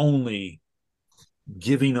 It's only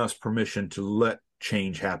giving us permission to let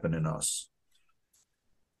change happen in us.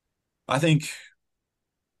 I think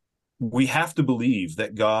we have to believe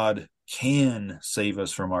that God can save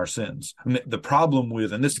us from our sins. I mean, the problem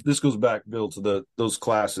with, and this goes back, Bill, to those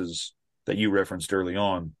classes that you referenced early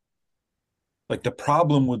on. Like, the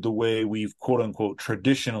problem with the way we've, quote unquote,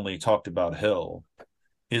 traditionally talked about hell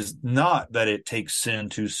is not that it takes sin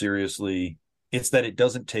too seriously. It's that it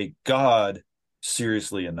doesn't take God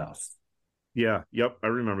seriously enough. Yeah. Yep. I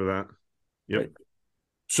remember that. Yep. Right.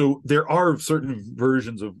 So there are certain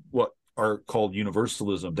versions of what are called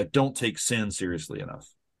universalism that don't take sin seriously enough.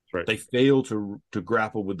 Right. They fail to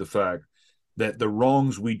grapple with the fact that the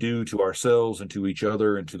wrongs we do to ourselves and to each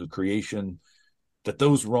other and to the creation, that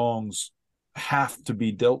those wrongs have to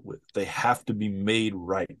be dealt with. They have to be made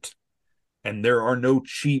right. And there are no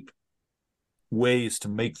cheap ways to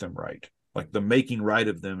make them right. Like, the making right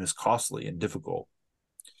of them is costly and difficult.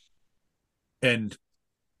 And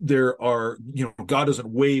there are, God doesn't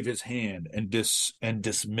wave his hand and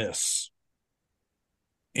dismiss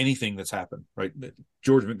anything that's happened, right?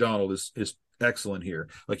 George MacDonald is excellent here.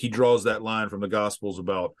 Like, he draws that line from the Gospels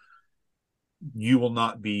about, you will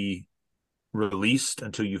not be released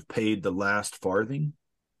until you've paid the last farthing.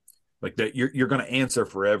 Like, that you're going to answer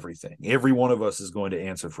for everything. Every one of us is going to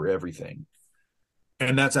answer for everything.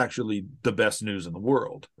 And that's actually the best news in the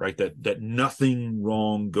world, right? That nothing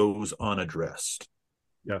wrong goes unaddressed.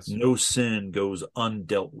 Yes. No sin goes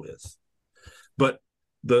undealt with. But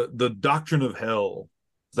the doctrine of hell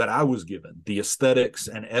that I was given, the aesthetics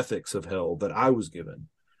and ethics of hell that I was given,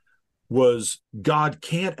 was God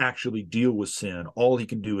can't actually deal with sin. All he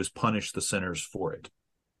can do is punish the sinners for it.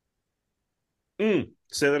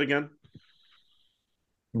 Say that again.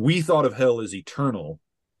 We thought of hell as eternal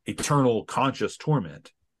conscious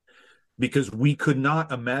torment, because we could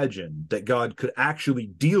not imagine that God could actually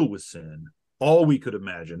deal with sin. All we could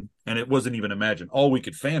imagine, and it wasn't even imagine, all we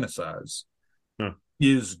could fantasize,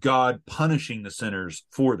 is God punishing the sinners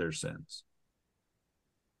for their sins.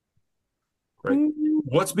 Right?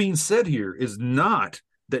 What's being said here is not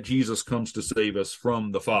that Jesus comes to save us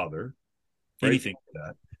from the Father, anything like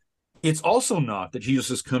that. It's also not that Jesus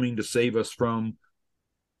is coming to save us from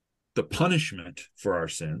the punishment for our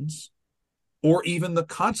sins, or even the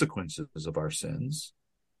consequences of our sins.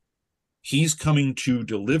 He's coming to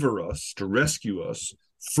deliver us, to rescue us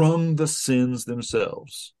from the sins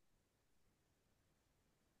themselves.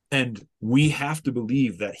 And we have to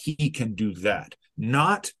believe that he can do that,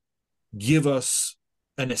 not give us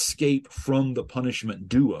an escape from the punishment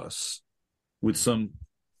due us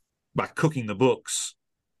by cooking the books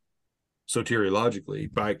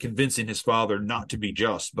soteriologically, by convincing his Father not to be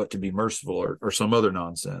just, but to be merciful, or some other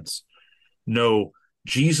nonsense. No,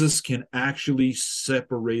 Jesus can actually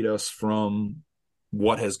separate us from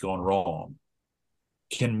what has gone wrong,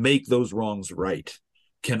 can make those wrongs right,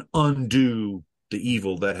 can undo the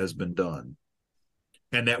evil that has been done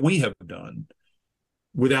and that we have done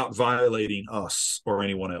without violating us or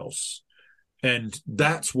anyone else. And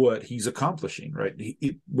that's what he's accomplishing, right?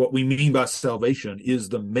 What we mean by salvation is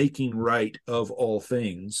the making right of all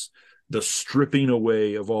things, the stripping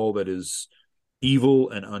away of all that is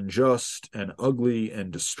evil and unjust and ugly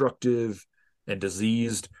and destructive and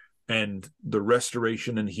diseased, and the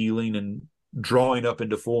restoration and healing and drawing up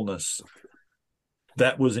into fullness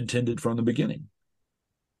that was intended from the beginning.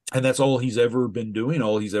 And that's all he's ever been doing,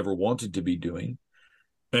 all he's ever wanted to be doing.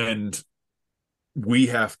 And we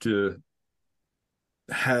have to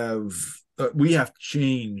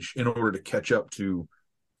change in order to catch up to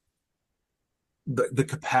the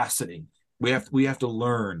capacity. We have to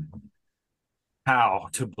learn how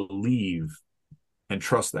to believe and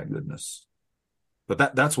trust that goodness.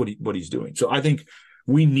 But that's what he's doing. So I think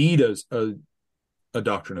we need a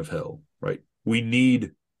doctrine of hell, right? We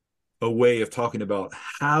need a way of talking about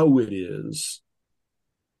how it is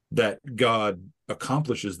that God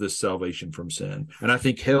accomplishes this salvation from sin. And I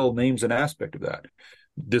think hell names an aspect of that.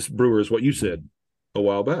 This, Brewer, is what you said a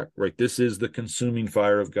while back, right? This is the consuming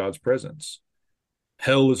fire of God's presence.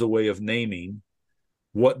 Hell is a way of naming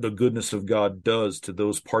what the goodness of God does to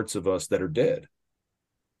those parts of us that are dead,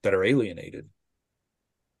 that are alienated,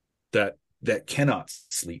 that cannot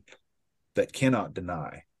sleep, that cannot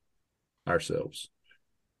deny ourselves.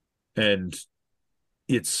 And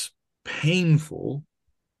it's painful,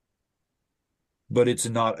 but it's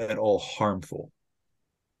not at all harmful.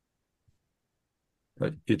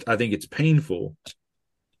 I think it's painful,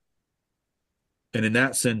 and in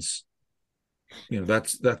that sense,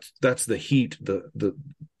 that's the heat, the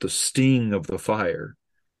sting of the fire.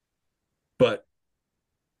 But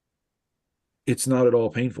it's not at all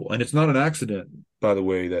painful, and it's not an accident, by the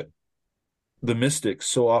way, that the mystics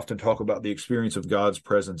so often talk about the experience of God's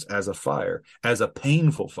presence as a fire, as a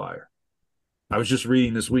painful fire. I was just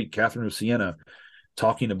reading this week Catherine of Siena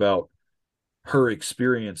talking about her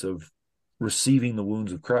experience of receiving the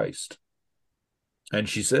wounds of Christ. And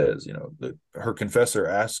she says, that her confessor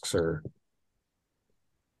asks her,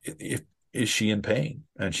 is she in pain?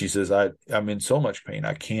 And she says, I'm in so much pain.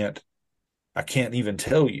 I can't even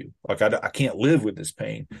tell you. Like, I can't live with this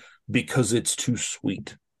pain because it's too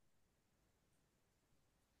sweet.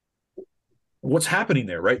 What's happening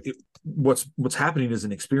there, right? What's happening is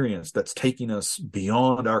an experience that's taking us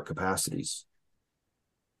beyond our capacities.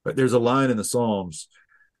 But there's a line in the Psalms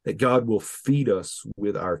that God will feed us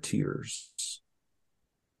with our tears.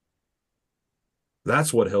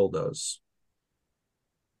 That's what hell does.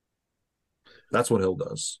 That's what hell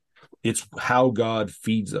does. It's how God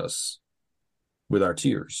feeds us with our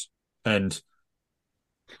tears. And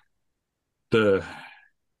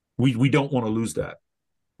we don't want to lose that.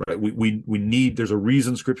 Right. We need, there's a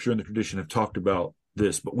reason Scripture and the tradition have talked about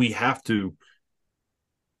this, but we have to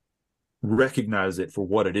recognize it for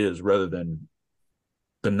what it is rather than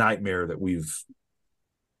the nightmare that we've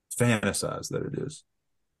fantasized that it is.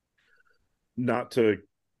 Not to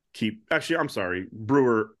keep, actually, I'm sorry,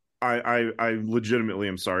 Brewer. I legitimately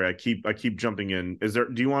am sorry. I keep jumping in. Do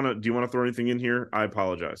you want to throw anything in here? I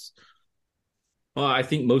apologize. Well, I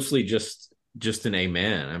think mostly just an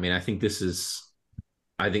amen. I mean, I think this is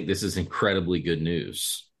incredibly good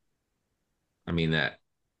news. I mean, that,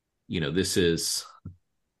 this is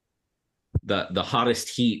the hottest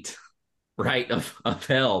heat, right, of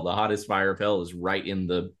hell. The hottest fire of hell is right in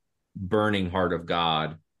the burning heart of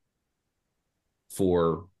God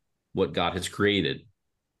for what God has created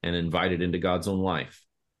and invited into God's own life.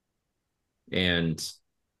 And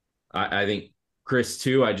I think, Chris,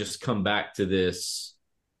 too, I just come back to this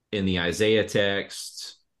in the Isaiah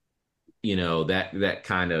text, that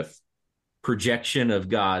kind of projection of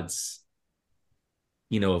God's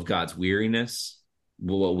weariness.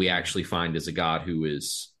 What we actually find is a God who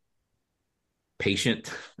is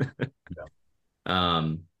patient.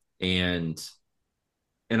 And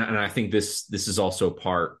I think this is also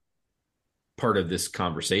part of this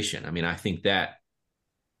conversation. I mean, I think that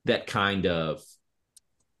kind of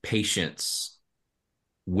patience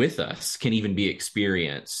with us can even be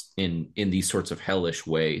experienced in these sorts of hellish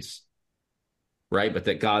ways, right? But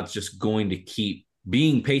that God's just going to keep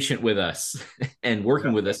being patient with us and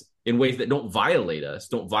working with us in ways that don't violate us,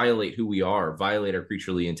 don't violate who we are, violate our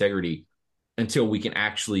creaturely integrity, until we can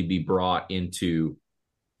actually be brought into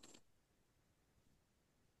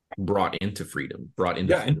freedom,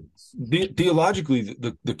 freedom. Theologically,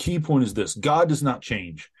 the key point is this: God does not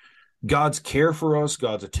change. God's care for us,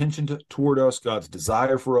 God's attention toward us, God's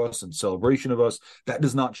desire for us and celebration of us, that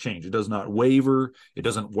does not change. It does not waver. It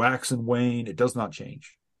doesn't wax and wane. It does not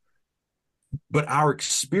change. But our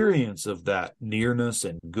experience of that nearness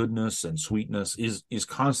and goodness and sweetness is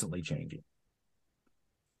constantly changing.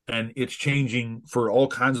 And it's changing for all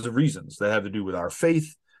kinds of reasons that have to do with our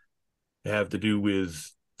faith, that have to do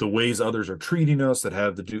with the ways others are treating us, that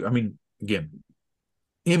have to do, again,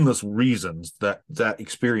 endless reasons that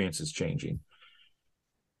experience is changing.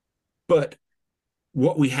 But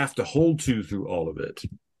what we have to hold to through all of it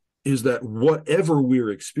is that whatever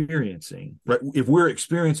we're experiencing, right, if we're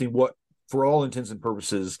experiencing what, for all intents and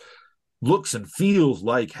purposes, looks and feels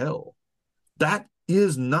like hell, that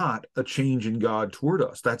is not a change in God toward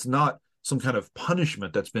us. That's not some kind of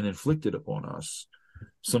punishment that's been inflicted upon us,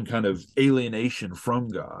 some kind of alienation from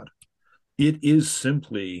God. It is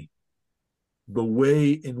simply the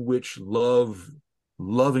way in which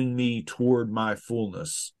loving me toward my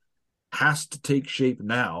fullness has to take shape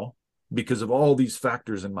now because of all these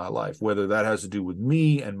factors in my life, whether that has to do with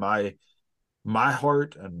me and my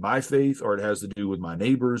heart and my faith, or it has to do with my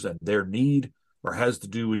neighbors and their need, or has to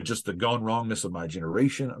do with just the gone wrongness of my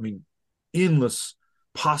generation. Endless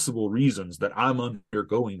possible reasons that I'm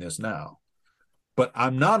undergoing this now. But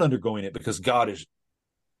I'm not undergoing it because God has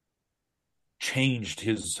changed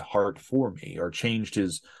his heart for me or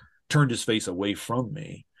turned his face away from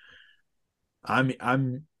me.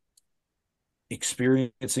 I'm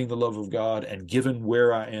experiencing the love of God, and given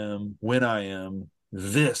where I am, when I am,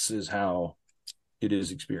 this is how it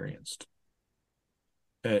is experienced.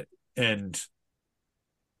 And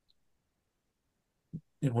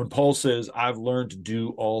when Paul says, I've learned to do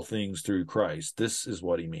all things through Christ, this is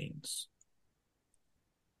what he means.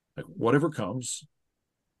 Like whatever comes,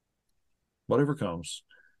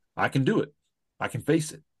 I can do it. I can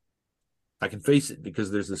face it. I can face it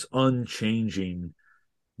because there's this unchanging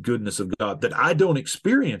goodness of God that I don't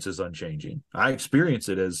experience as unchanging. I experience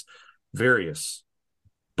it as various,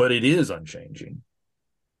 but it is unchanging.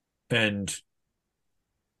 And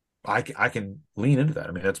I can lean into that.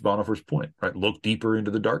 I mean, that's Bonhoeffer's point, right? Look deeper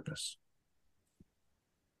into the darkness.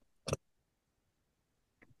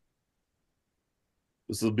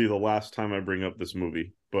 This will be the last time I bring up this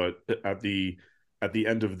movie, but at the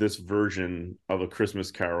end of this version of A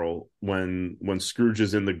Christmas Carol, when Scrooge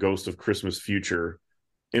is in the Ghost of Christmas Future,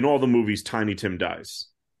 in all the movies, Tiny Tim dies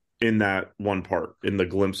in that one part, in the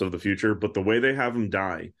glimpse of the future. But the way they have him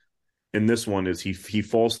die in this one is he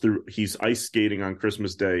falls through, he's ice skating on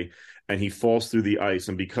Christmas Day, and he falls through the ice,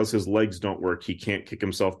 and because his legs don't work, he can't kick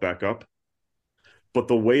himself back up. But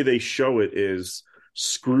the way they show it is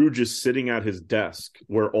Scrooge is sitting at his desk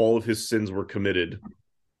where all of his sins were committed,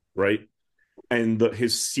 right? And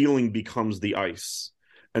his ceiling becomes the ice.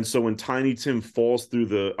 And so when Tiny Tim falls through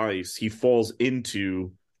the ice, he falls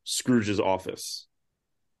into Scrooge's office.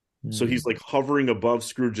 So he's like hovering above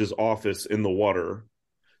Scrooge's office in the water.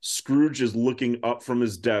 Scrooge is looking up from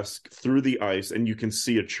his desk through the ice, and you can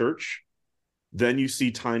see a church. Then you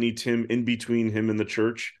see Tiny Tim in between him and the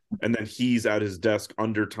church, and then he's at his desk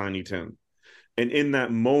under Tiny Tim. And in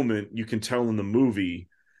that moment, you can tell in the movie,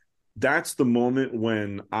 that's the moment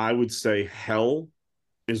when I would say hell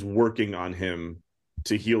is working on him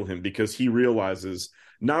to heal him, because he realizes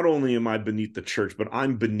not only am I beneath the church, but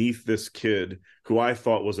I'm beneath this kid who I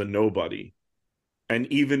thought was a nobody. And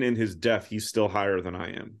even in his death, he's still higher than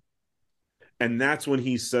I am. And that's when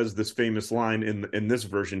he says this famous line in this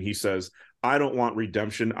version. He says, I don't want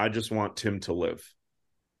redemption. I just want Tim to live.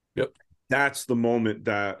 Yep. That's the moment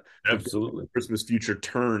that absolutely Christmas Future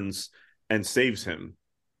turns and saves him,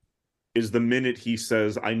 is the minute he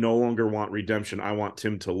says, I no longer want redemption. I want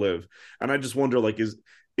Tim to live. And I just wonder, like,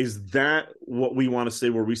 is that what we want to say,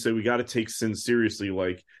 where we say we got to take sin seriously?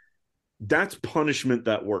 Like, that's punishment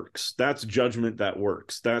that works. That's judgment that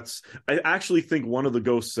works. I actually think one of the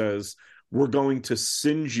ghosts says, we're going to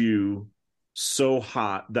singe you so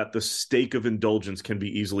hot that the stake of indulgence can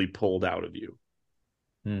be easily pulled out of you.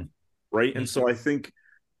 Right? And so I think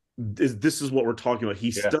this is what we're talking about.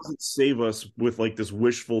 He doesn't save us with like this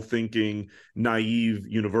wishful thinking, naive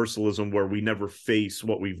universalism where we never face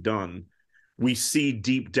what we've done. We see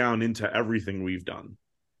deep down into everything we've done.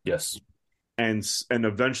 Yes. And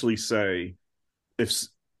eventually say, if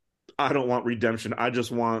I don't want redemption, I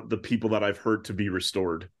just want the people that I've hurt to be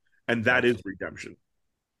restored. And that is redemption.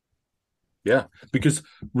 Yeah, because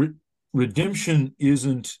redemption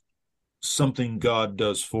isn't something God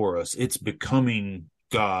does for us. It's becoming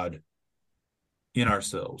God in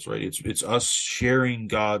ourselves, right? It's us sharing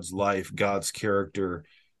God's life, God's character,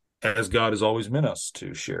 as God has always meant us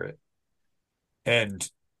to share it. And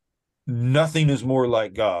nothing is more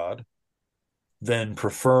like God than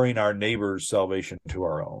preferring our neighbor's salvation to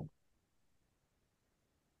our own.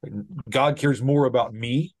 God cares more about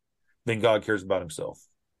me than God cares about himself.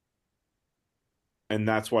 And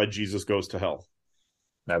that's why Jesus goes to hell.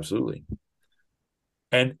 Absolutely.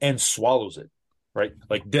 And swallows it, right?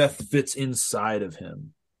 Like death fits inside of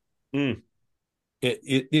him.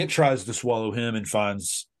 It tries to swallow him and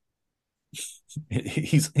finds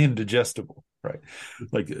he's indigestible, right?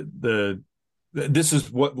 Like this is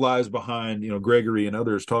what lies behind, Gregory and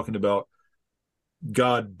others talking about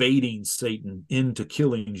God baiting Satan into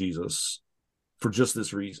killing Jesus for just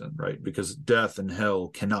this reason, right? Because death and hell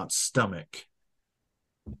cannot stomach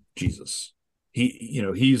Jesus.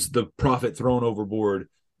 He's the prophet thrown overboard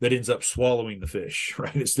that ends up swallowing the fish,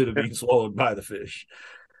 right? Instead of being swallowed by the fish.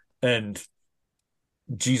 And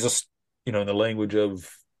Jesus, in the language of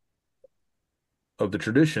the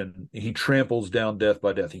tradition, he tramples down death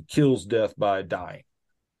by death. He kills death by dying.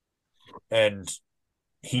 And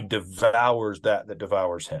he devours that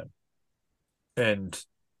devours him. And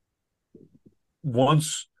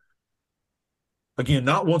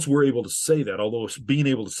not once we're able to say that, although being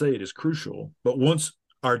able to say it is crucial, but once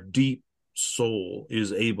our deep soul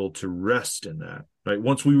is able to rest in that, right?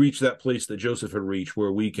 Once we reach that place that Joseph had reached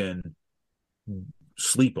where we can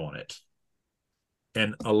sleep on it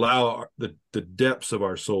and allow the depths of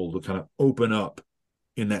our soul to kind of open up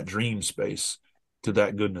in that dream space to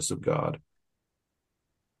that goodness of God.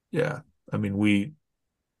 Yeah. I mean,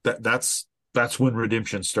 that's when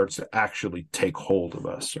redemption starts to actually take hold of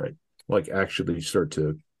us, right? Like actually start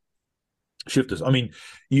to shift us. I mean,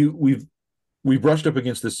 we've brushed up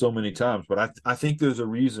against this so many times, but I think there's a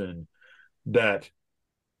reason that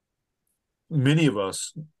many of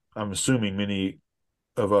us, I'm assuming many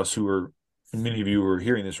of us who are, many of you who are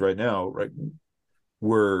hearing this right now, right,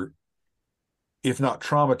 were, if not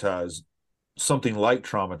traumatized, something like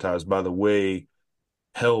traumatized by the way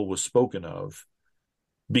hell was spoken of.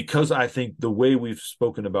 Because I think the way we've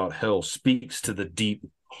spoken about hell speaks to the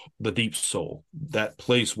deep soul, that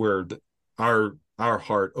place where our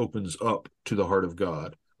heart opens up to the heart of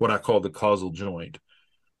God, what I call the causal joint.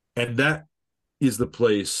 And that is the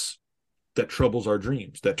place that troubles our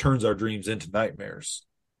dreams, that turns our dreams into nightmares.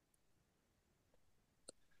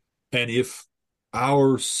 And if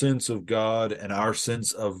our sense of God and our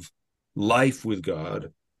sense of life with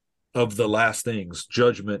God, of the last things,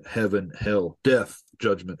 judgment, heaven, hell, death,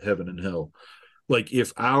 judgment, heaven, and hell, like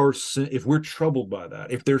if we're troubled by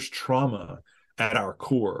that, if there's trauma at our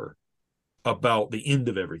core about the end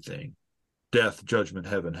of everything, death, judgment,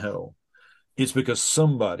 heaven, hell, it's because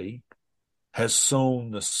somebody has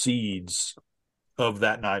sown the seeds of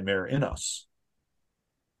that nightmare in us.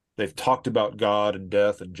 They've talked about God and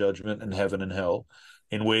death and judgment and heaven and hell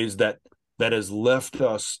in ways that has left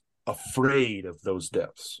us afraid of those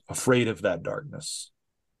depths, afraid of that darkness,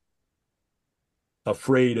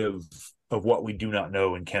 afraid of what we do not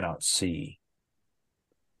know and cannot see.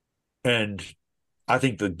 And I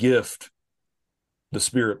think the gift the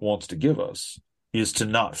Spirit wants to give us is to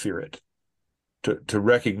not fear it, to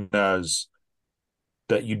recognize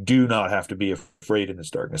that you do not have to be afraid in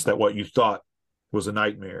this darkness, that what you thought was a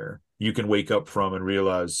nightmare, you can wake up from and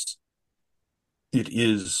realize it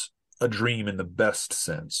is a dream in the best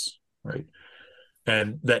sense, right?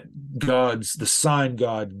 And that the sign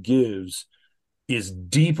God gives is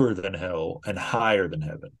deeper than hell and higher than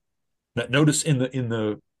heaven. Now, notice in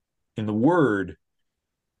the word,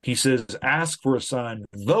 he says, ask for a sign,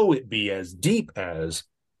 though it be as deep as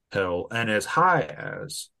hell and as high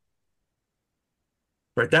as.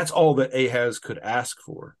 Right? That's all that Ahaz could ask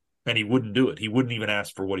for. And he wouldn't do it. He wouldn't even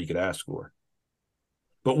ask for what he could ask for.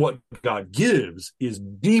 But what God gives is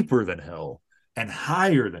deeper than hell and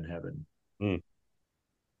higher than heaven. Mm.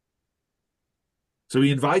 So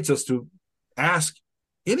he invites us to ask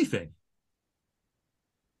anything.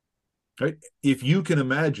 Right? If you can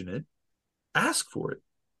imagine it, ask for it.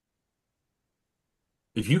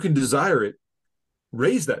 If you can desire it,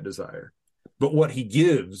 raise that desire. But what he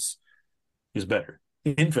gives is better,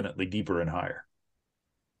 infinitely deeper and higher.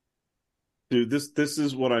 Dude, this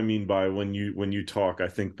is what I mean by when you talk, I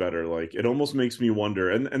think better. Like, it almost makes me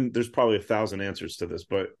wonder, and there's probably 1,000 answers to this,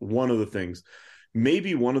 but one of the things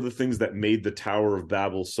that made the Tower of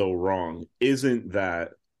Babel so wrong isn't that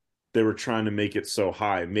they were trying to make it so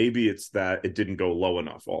high. Maybe it's that it didn't go low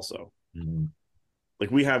enough also. Mm-hmm.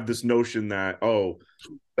 Like, we have this notion that,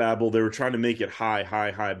 Babel, they were trying to make it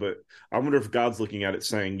high, but I wonder if God's looking at it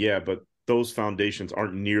saying, yeah, but those foundations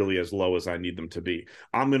aren't nearly as low as I need them to be.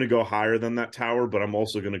 I'm going to go higher than that tower, but I'm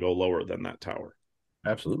also going to go lower than that tower.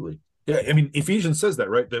 Absolutely. Yeah, I mean, Ephesians says that,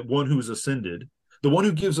 right? That one who's ascended, the one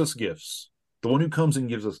who gives us gifts, the one who comes and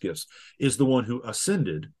gives us gifts, is the one who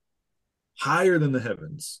ascended higher than the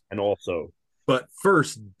heavens. And also, but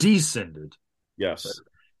first descended. Yes. Right?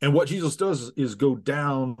 And what Jesus does is go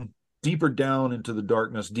down, deeper down into the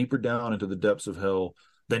darkness, deeper down into the depths of hell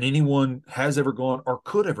than anyone has ever gone or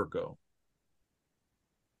could ever go.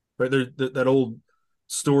 Right? There's that old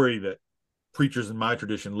story that preachers in my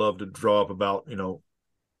tradition love to draw up about,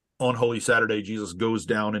 on Holy Saturday, Jesus goes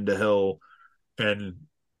down into hell and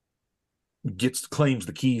claims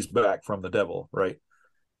the keys back from the devil, right?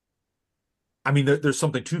 I mean, there's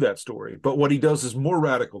something to that story, but what he does is more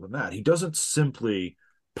radical than that. He doesn't simply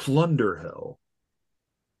plunder hell,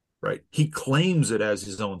 right? He claims it as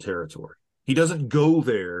his own territory. He doesn't go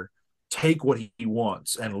there, take what he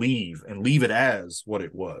wants and leave it as what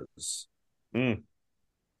it was. Mm.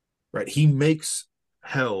 Right? He makes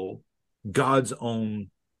hell God's own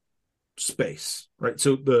space, right?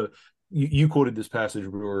 So you quoted this passage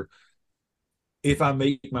where, if I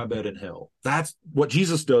make my bed in hell, that's what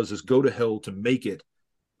Jesus does, is go to hell to make it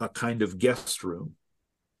a kind of guest room.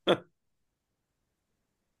 I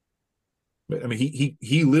mean,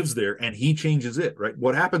 he lives there and he changes it, right?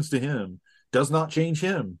 What happens to him does not change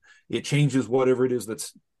him. It changes whatever it is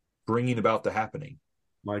that's bringing about the happening.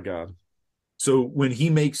 My God. So when he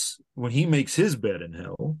makes his bed in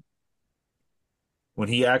hell, when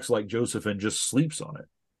he acts like Joseph and just sleeps on it,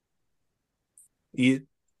 it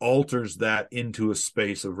alters that into a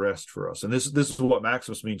space of rest for us. And this is what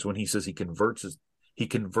Maximus means when he says he converts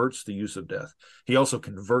the use of death. He also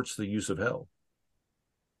converts the use of hell.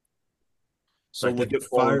 So like look at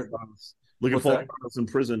Paul. Look at Paul in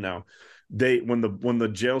prison now. When the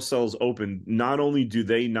jail cells open, not only do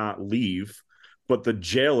they not leave, but the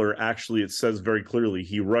jailer actually, it says very clearly,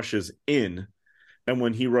 he rushes in And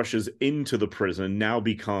when he rushes into the prison, now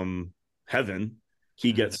become heaven,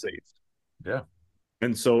 he gets saved. Yeah.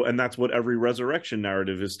 And that's what every resurrection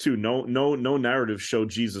narrative is too. No narrative show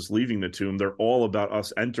Jesus leaving the tomb. They're all about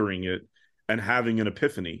us entering it and having an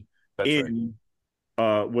epiphany. That's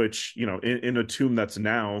right. Which, in a tomb that's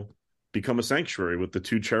now become a sanctuary with the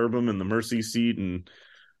two cherubim and the mercy seat, and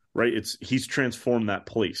right, he's transformed that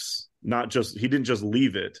place. He didn't just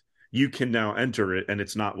leave it. You can now enter it, and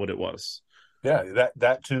it's not what it was. Yeah,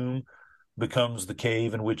 that tomb becomes the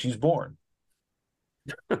cave in which he's born.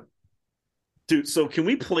 Dude, so can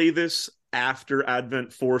we play this after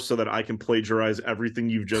Advent 4 so that I can plagiarize everything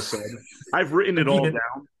you've just said? I've written it all down.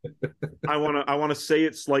 I want to say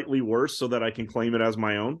it slightly worse so that I can claim it as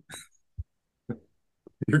my own.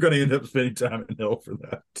 You're going to end up spending time in hell for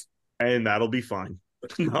that. And that'll be fine.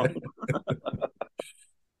 No.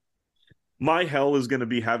 My hell is going to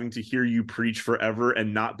be having to hear you preach forever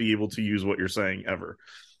and not be able to use what you're saying ever.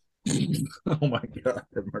 Oh my God,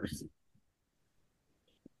 have mercy.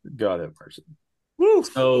 God have mercy. Woo!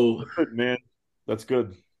 So Good, man. That's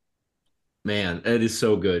good. Man, it is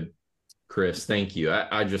so good, Chris. Thank you.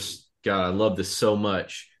 I just, God, I love this so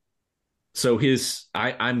much. So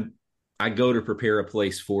I go to prepare a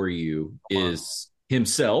place for you is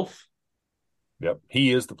himself. Yep.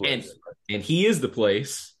 He is the place. And he is the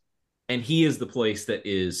place. And he is the place that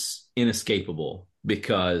is inescapable,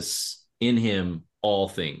 because in him all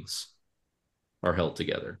things are held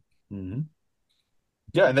together. Mm-hmm.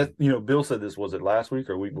 Yeah, and that, Bill said this, was it last week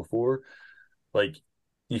or week before? Like,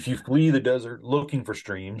 if you flee the desert looking for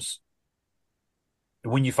streams,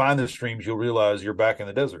 when you find those streams, you'll realize you're back in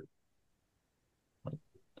the desert.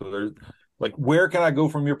 So like, where can I go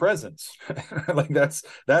from your presence? Like, that's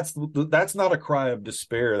not a cry of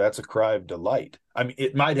despair. That's a cry of delight. I mean,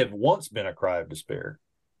 it might have once been a cry of despair.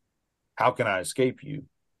 How can I escape you?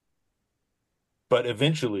 But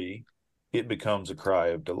eventually, it becomes a cry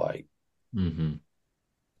of delight. Mm-hmm.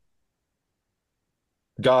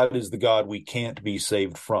 God is the God we can't be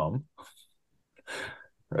saved from,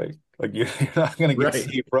 right? Like, you're not going to get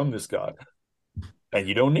saved from this God, and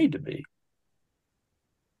you don't need to be.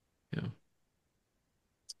 Yeah,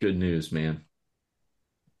 it's good news, man.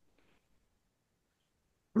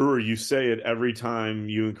 Brewer, you say it every time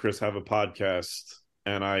you and Chris have a podcast,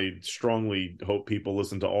 and I strongly hope people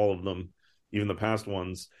listen to all of them, even the past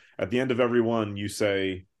ones. At the end of every one, you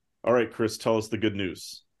say, "All right, Chris, tell us the good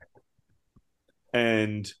news."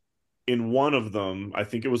 And in one of them, I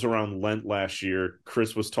think it was around Lent last year,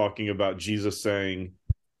 Chris was talking about Jesus saying,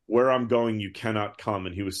 "Where I'm going, you cannot come."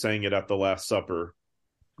 And he was saying it at the Last Supper.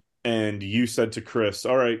 And you said to Chris,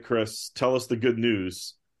 "All right, Chris, tell us the good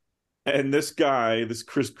news." And this guy, this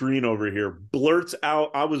Chris Green over here, blurts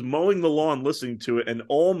out, I was mowing the lawn listening to it and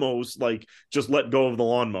almost like just let go of the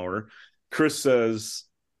lawnmower. Chris says,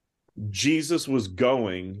 Jesus was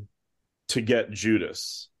going to get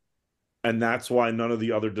Judas. And that's why none of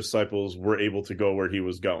the other disciples were able to go where he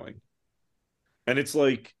was going. And it's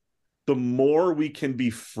like, the more we can be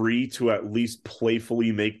free to at least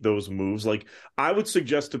playfully make those moves, like I would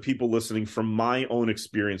suggest to people listening from my own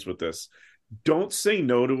experience with this, don't say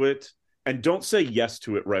no to it and don't say yes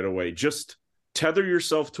to it right away. Just tether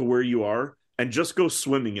yourself to where you are and just go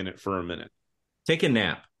swimming in it for a minute. Take a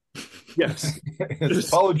nap. Yes.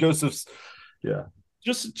 Follow Joseph's. Yeah.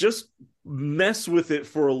 Just mess with it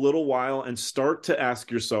for a little while and start to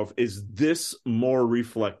ask yourself, is this more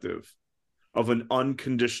reflective of an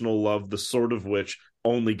unconditional love, the sort of which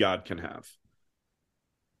only God can have?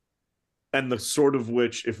 And the sort of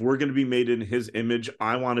which, if we're going to be made in his image,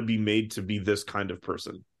 I want to be made to be this kind of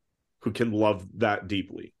person who can love that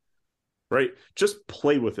deeply, right? Just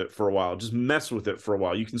play with it for a while. Just mess with it for a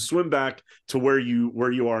while. You can swim back to where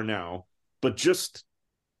you are now, but just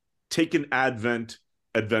take an Advent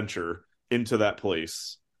adventure into that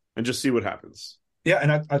place and just see what happens. Yeah,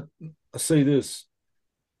 and I say this.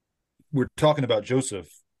 We're talking about Joseph,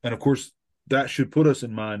 and of course, that should put us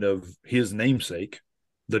in mind of his namesake,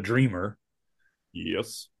 the dreamer.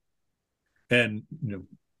 Yes. And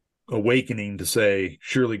awakening to say,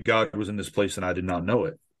 surely God was in this place and I did not know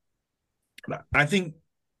it. I think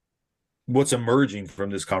what's emerging from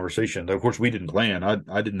this conversation, of course we didn't plan,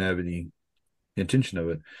 I didn't have any intention of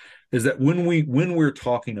it, is that when we're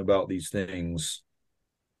talking about these things,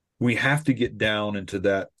 we have to get down into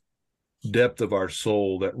that depth of our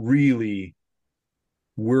soul that really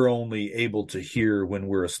we're only able to hear when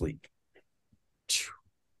we're asleep.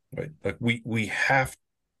 Right? Like we have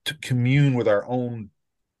to commune with our own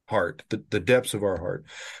heart, the depths of our heart.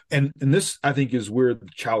 And this, I think, is where the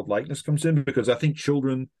childlikeness comes in, because I think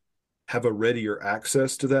children have a readier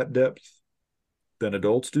access to that depth than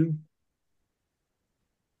adults do.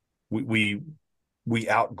 we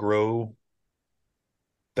outgrow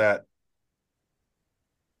that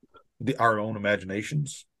our own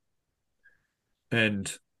imaginations.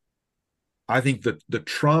 And I think that the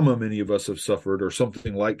trauma many of us have suffered, or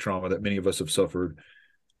something like trauma that many of us have suffered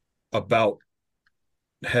about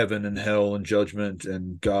heaven and hell and judgment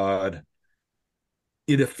and God,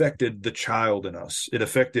 it affected the child in us. It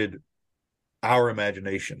affected our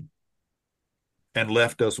imagination and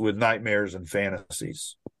left us with nightmares and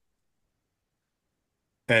fantasies.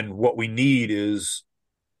 And what we need is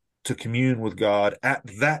to commune with God at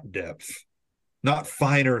that depth, not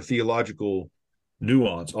finer theological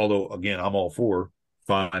nuance, although, again, I'm all for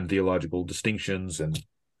fine theological distinctions and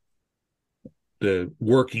the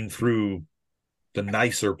working through the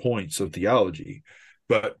nicer points of theology.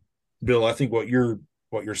 But Bill, I think what you're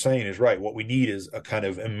saying is right. What we need is a kind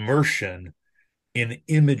of immersion in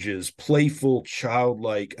images, playful,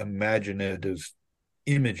 childlike, imaginative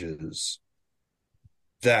images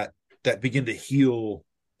that begin to heal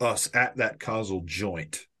us at that causal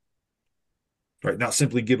joint. Right? Not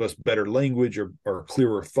simply give us better language or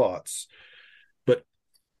clearer thoughts, but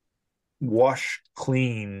wash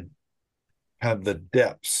clean, have the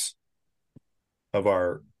depths of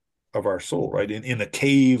our soul, right? In the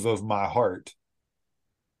cave of my heart,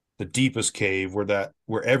 the deepest cave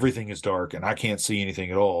where everything is dark and I can't see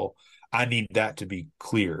anything at all. I need that to be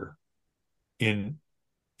clear in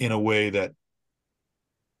a way that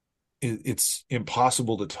it's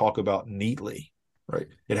impossible to talk about neatly, right?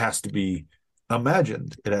 It has to be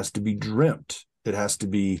imagined. It has to be dreamt. It has to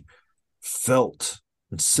be felt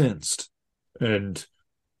and sensed. And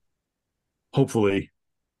hopefully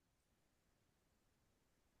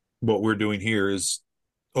what we're doing here is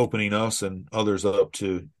opening us and others up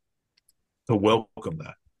to welcome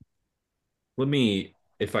that. Let me,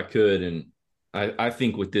 if I could, and I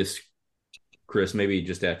think with this, Chris, maybe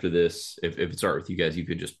just after this, if it's all right with you guys, you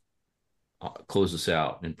could just close us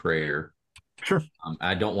out in prayer. Sure.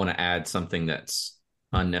 I don't want to add something that's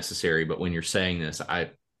unnecessary, but when you're saying this, I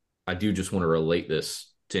do just want to relate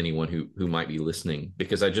this to anyone who might be listening,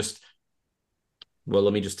 because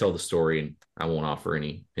let me just tell the story and I won't offer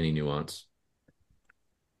any nuance.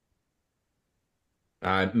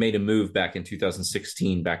 I made a move back in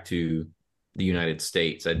 2016 back to the United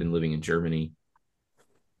States. I'd been living in Germany.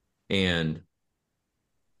 And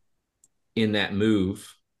in that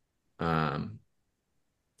move,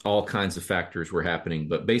 all kinds of factors were happening,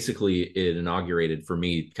 but basically it inaugurated for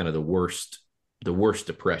me kind of the worst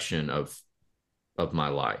depression of my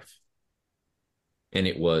life. And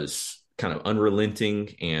it was kind of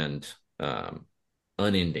unrelenting and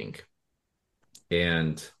unending.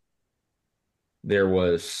 And there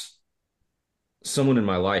was someone in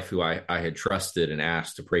my life who I had trusted and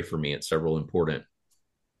asked to pray for me at several important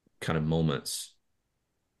kind of moments.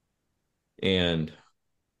 And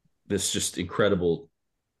this just incredible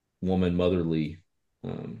woman, motherly,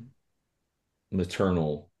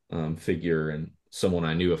 maternal figure, and someone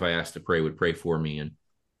I knew if I asked to pray would pray for me. And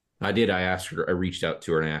I did. I reached out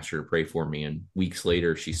to her and asked her to pray for me. And weeks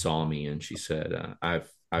later, she saw me and she said,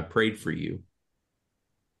 I've prayed for you.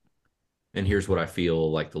 And here's what I feel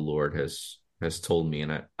like the Lord has told me.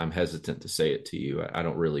 And I'm hesitant to say it to you. I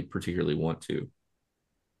don't really particularly want to.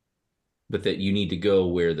 But that you need to go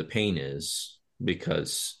where the pain is,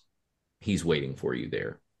 because he's waiting for you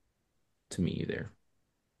there, to meet you there.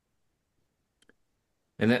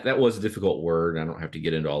 And that was a difficult word. I don't have to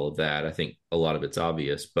get into all of that. I think a lot of it's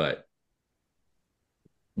obvious, but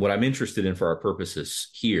what I'm interested in for our purposes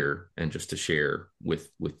here, and just to share with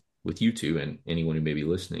you two and anyone who may be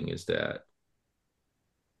listening, is that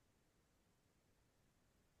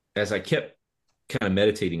as I kept kind of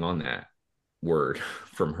meditating on that word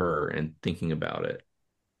from her and thinking about it,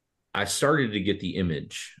 I started to get the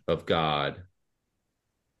image of God.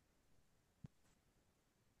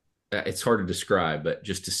 It's hard to describe, but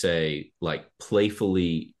just to say, like,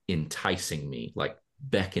 playfully enticing me, like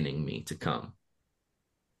beckoning me to come.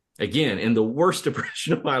 Again, in the worst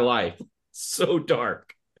depression of my life, so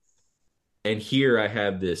dark. And here I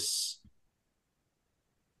have this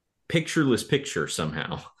pictureless picture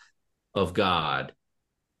somehow of God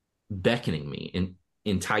beckoning me and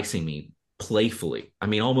enticing me playfully. I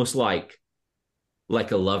mean, almost like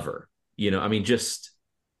a lover, I mean, just,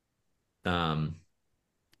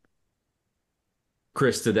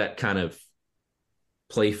 Chris, to that kind of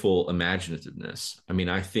playful imaginativeness. I mean,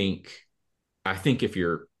 I think if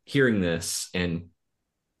you're hearing this and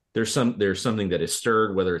there's something that is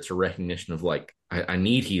stirred, whether it's a recognition of like, I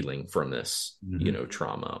need healing from this,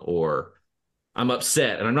 trauma, or I'm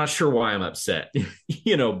upset and I'm not sure why I'm upset,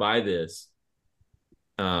 by this.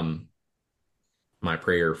 my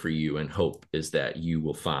prayer for you and hope is that you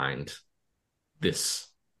will find this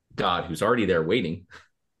God who's already there waiting,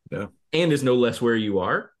 Yeah. and is no less where you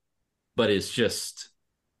are, but is just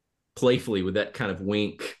playfully with that kind of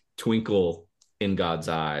wink, twinkle in God's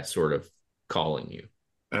eye, sort of calling you.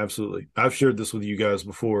 Absolutely. I've shared this with you guys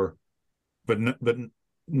before, but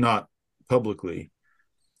not publicly.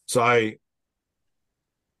 So a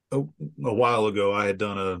while ago, I had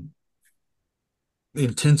done a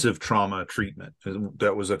intensive trauma treatment.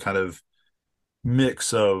 That was a kind of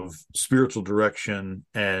mix of spiritual direction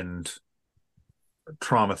and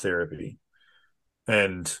trauma therapy.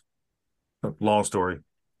 And long story,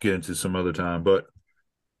 get into some other time, but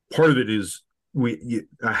part of it is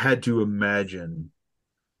I had to imagine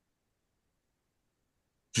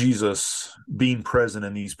Jesus being present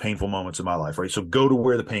in these painful moments of my life, right? So go to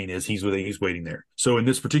where the pain is. He's waiting there. So in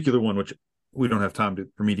this particular one, which we don't have time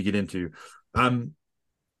for me to get into, I'm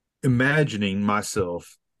imagining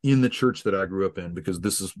myself in the church that I grew up in, because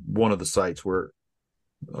this is one of the sites where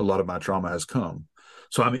a lot of my trauma has come.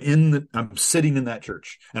 So I'm sitting in that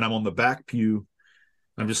church, and I'm on the back pew.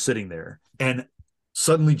 I'm just sitting there, and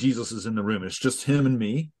suddenly Jesus is in the room. It's just him and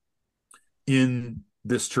me in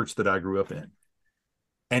this church that I grew up in.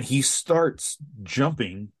 And he starts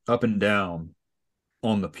jumping up and down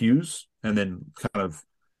on the pews and then kind of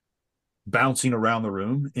bouncing around the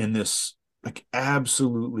room in this like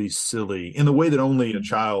absolutely silly, in the way that only a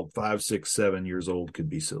child 5, 6, 7 years old could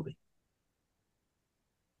be silly.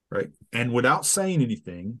 Right. And without saying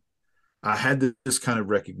anything, I had this kind of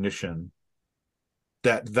recognition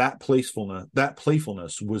that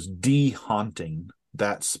playfulness was de-haunting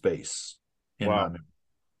that space in my memory.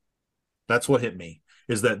 That's what hit me,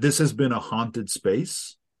 is that this has been a haunted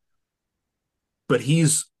space, but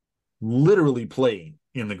he's literally playing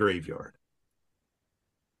in the graveyard,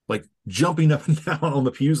 like jumping up and down on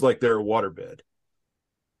the pews like they're a waterbed.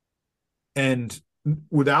 And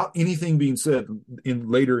without anything being said,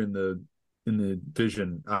 later in the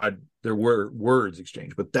vision, there were words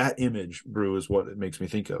exchanged, but that image, Brew, is what it makes me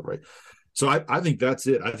think of, right? So I think that's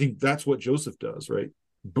it. I think that's what Joseph does, right?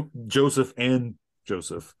 Joseph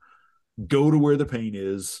go to where the pain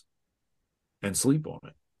is and sleep on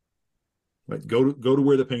it. Right? Go to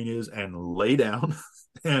where the pain is and lay down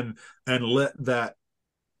and let that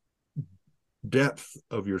depth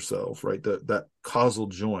of yourself, right? That causal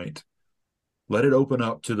joint, let it open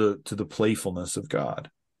up to the playfulness of God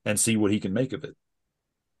and see what he can make of it.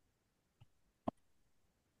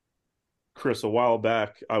 Chris, a while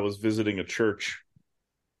back, I was visiting a church.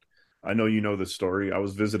 I know you know this story. I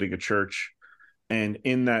was visiting a church, and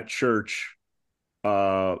in that church,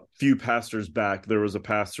 few pastors back, there was a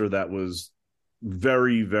pastor that was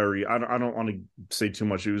very, very, I don't want to say too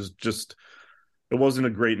much. It wasn't a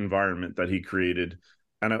great environment that he created.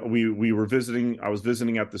 And I was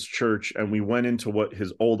visiting at this church, and we went into what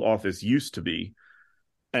his old office used to be.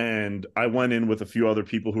 And I went in with a few other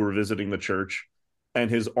people who were visiting the church, and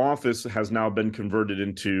his office has now been converted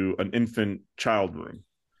into an infant child room.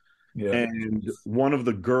 Yeah. And one of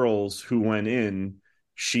the girls who went in,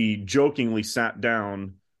 she jokingly sat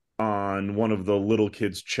down on one of the little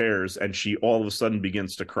kids' chairs, and she all of a sudden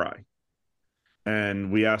begins to cry. And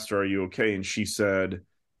we asked her, "Are you okay?" And she said,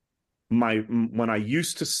 when I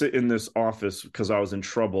used to sit in this office because I was in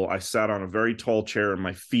trouble, I sat on a very tall chair and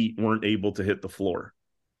my feet weren't able to hit the floor.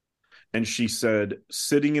 And she said,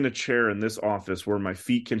 sitting in a chair in this office where my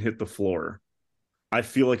feet can hit the floor, I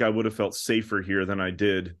feel like I would have felt safer here than I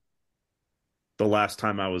did the last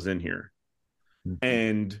time I was in here. Mm-hmm.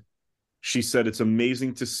 And she said, it's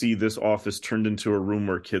amazing to see this office turned into a room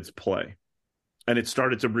where kids play. And it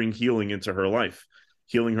started to bring healing into her life,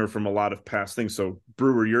 healing her from a lot of past things. So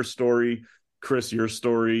Brewer, your story, Chris, your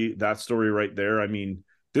story, that story right there. I mean,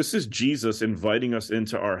 this is Jesus inviting us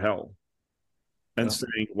into our hell and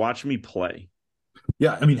saying, watch me play.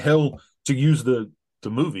 Yeah. I mean, hell, to use the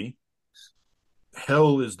movie,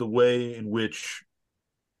 hell is the way in which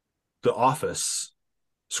the office,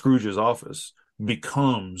 Scrooge's office,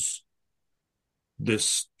 becomes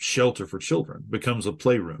this shelter for children, becomes a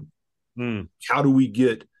playroom. How do we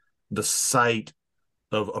get the site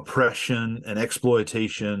of oppression and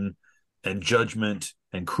exploitation and judgment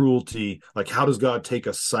and cruelty? Like, how does God take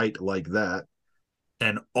a site like that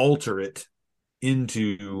and alter it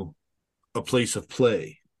into a place of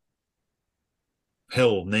play?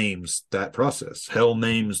 Hell names that process. Hell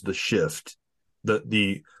names the shift,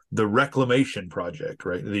 the reclamation project,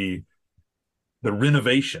 right? The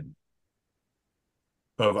renovation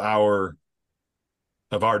of our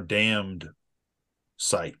damned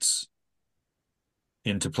sites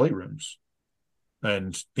into playrooms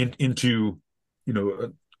and into,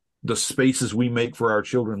 the spaces we make for our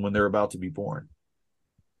children when they're about to be born.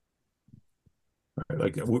 Right?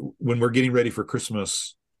 Like when we're getting ready for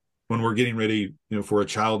Christmas, when we're getting ready, for a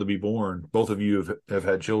child to be born, both of you have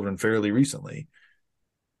had children fairly recently.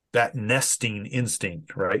 That nesting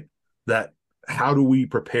instinct, right? That how do we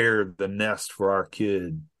prepare the nest for our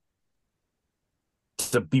kid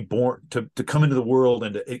to be born, to come into the world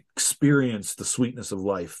and to experience the sweetness of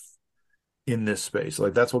life in this space?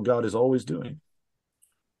 Like that's what God is always doing.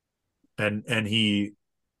 And he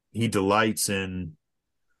delights in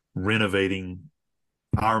renovating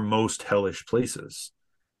our most hellish places.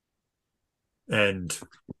 And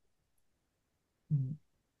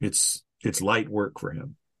it's light work for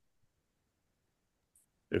him.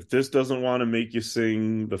 If this doesn't want to make you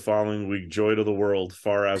sing the following week, Joy to the World,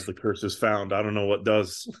 far as the curse is found, I don't know what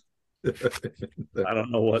does. I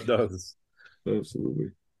don't know what does.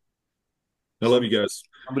 Absolutely. I love you guys.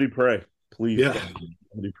 Somebody pray, please. Yeah.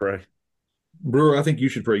 Somebody pray. Brewer, I think you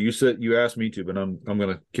should pray. You asked me to, but I'm going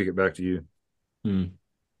to kick it back to you.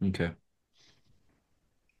 Okay.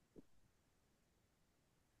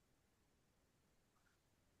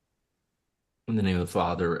 In the name of the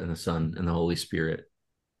Father, and the Son, and the Holy Spirit.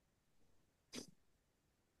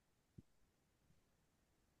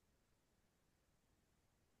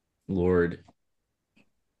 Lord,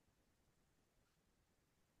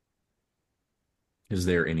 is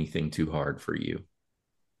there anything too hard for you?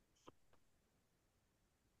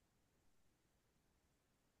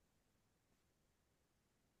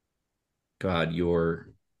 God,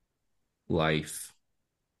 your life,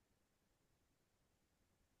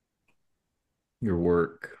 your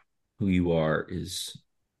work, who you are is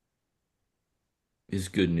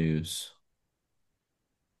good news.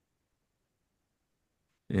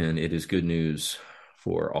 And it is good news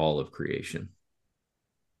for all of creation.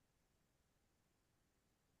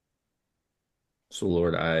 So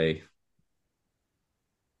Lord, I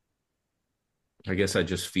guess I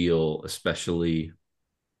just feel especially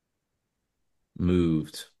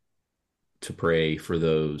moved to pray for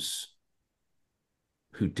those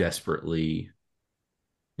who desperately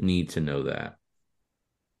need to know that.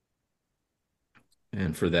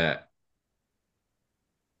 And for that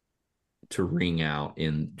to ring out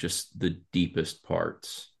in just the deepest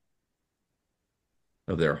parts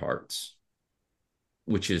of their hearts,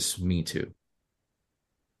 which is me too.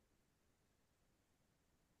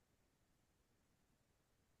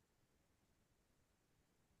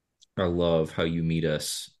 I love how you meet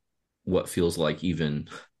us, what feels like even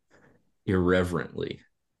irreverently,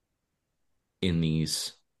 in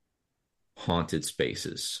these haunted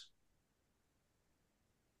spaces.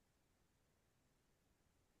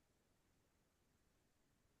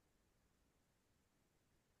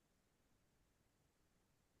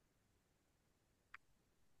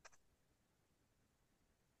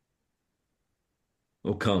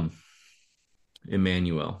 Oh, come,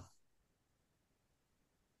 Emmanuel.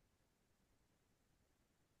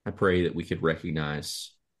 I pray that we could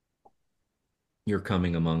recognize your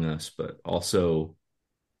coming among us, but also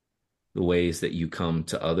the ways that you come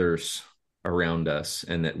to others around us,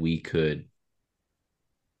 and that we could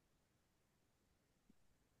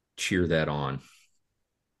cheer that on.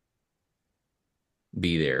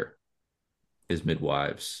 Be there as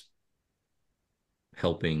midwives,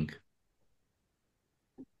 helping,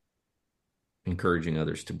 encouraging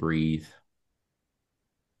others to breathe.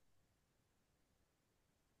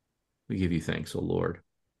 We give you thanks, O Lord.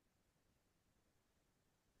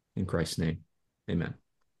 In Christ's name, amen.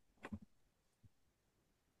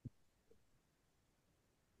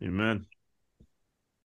 Amen.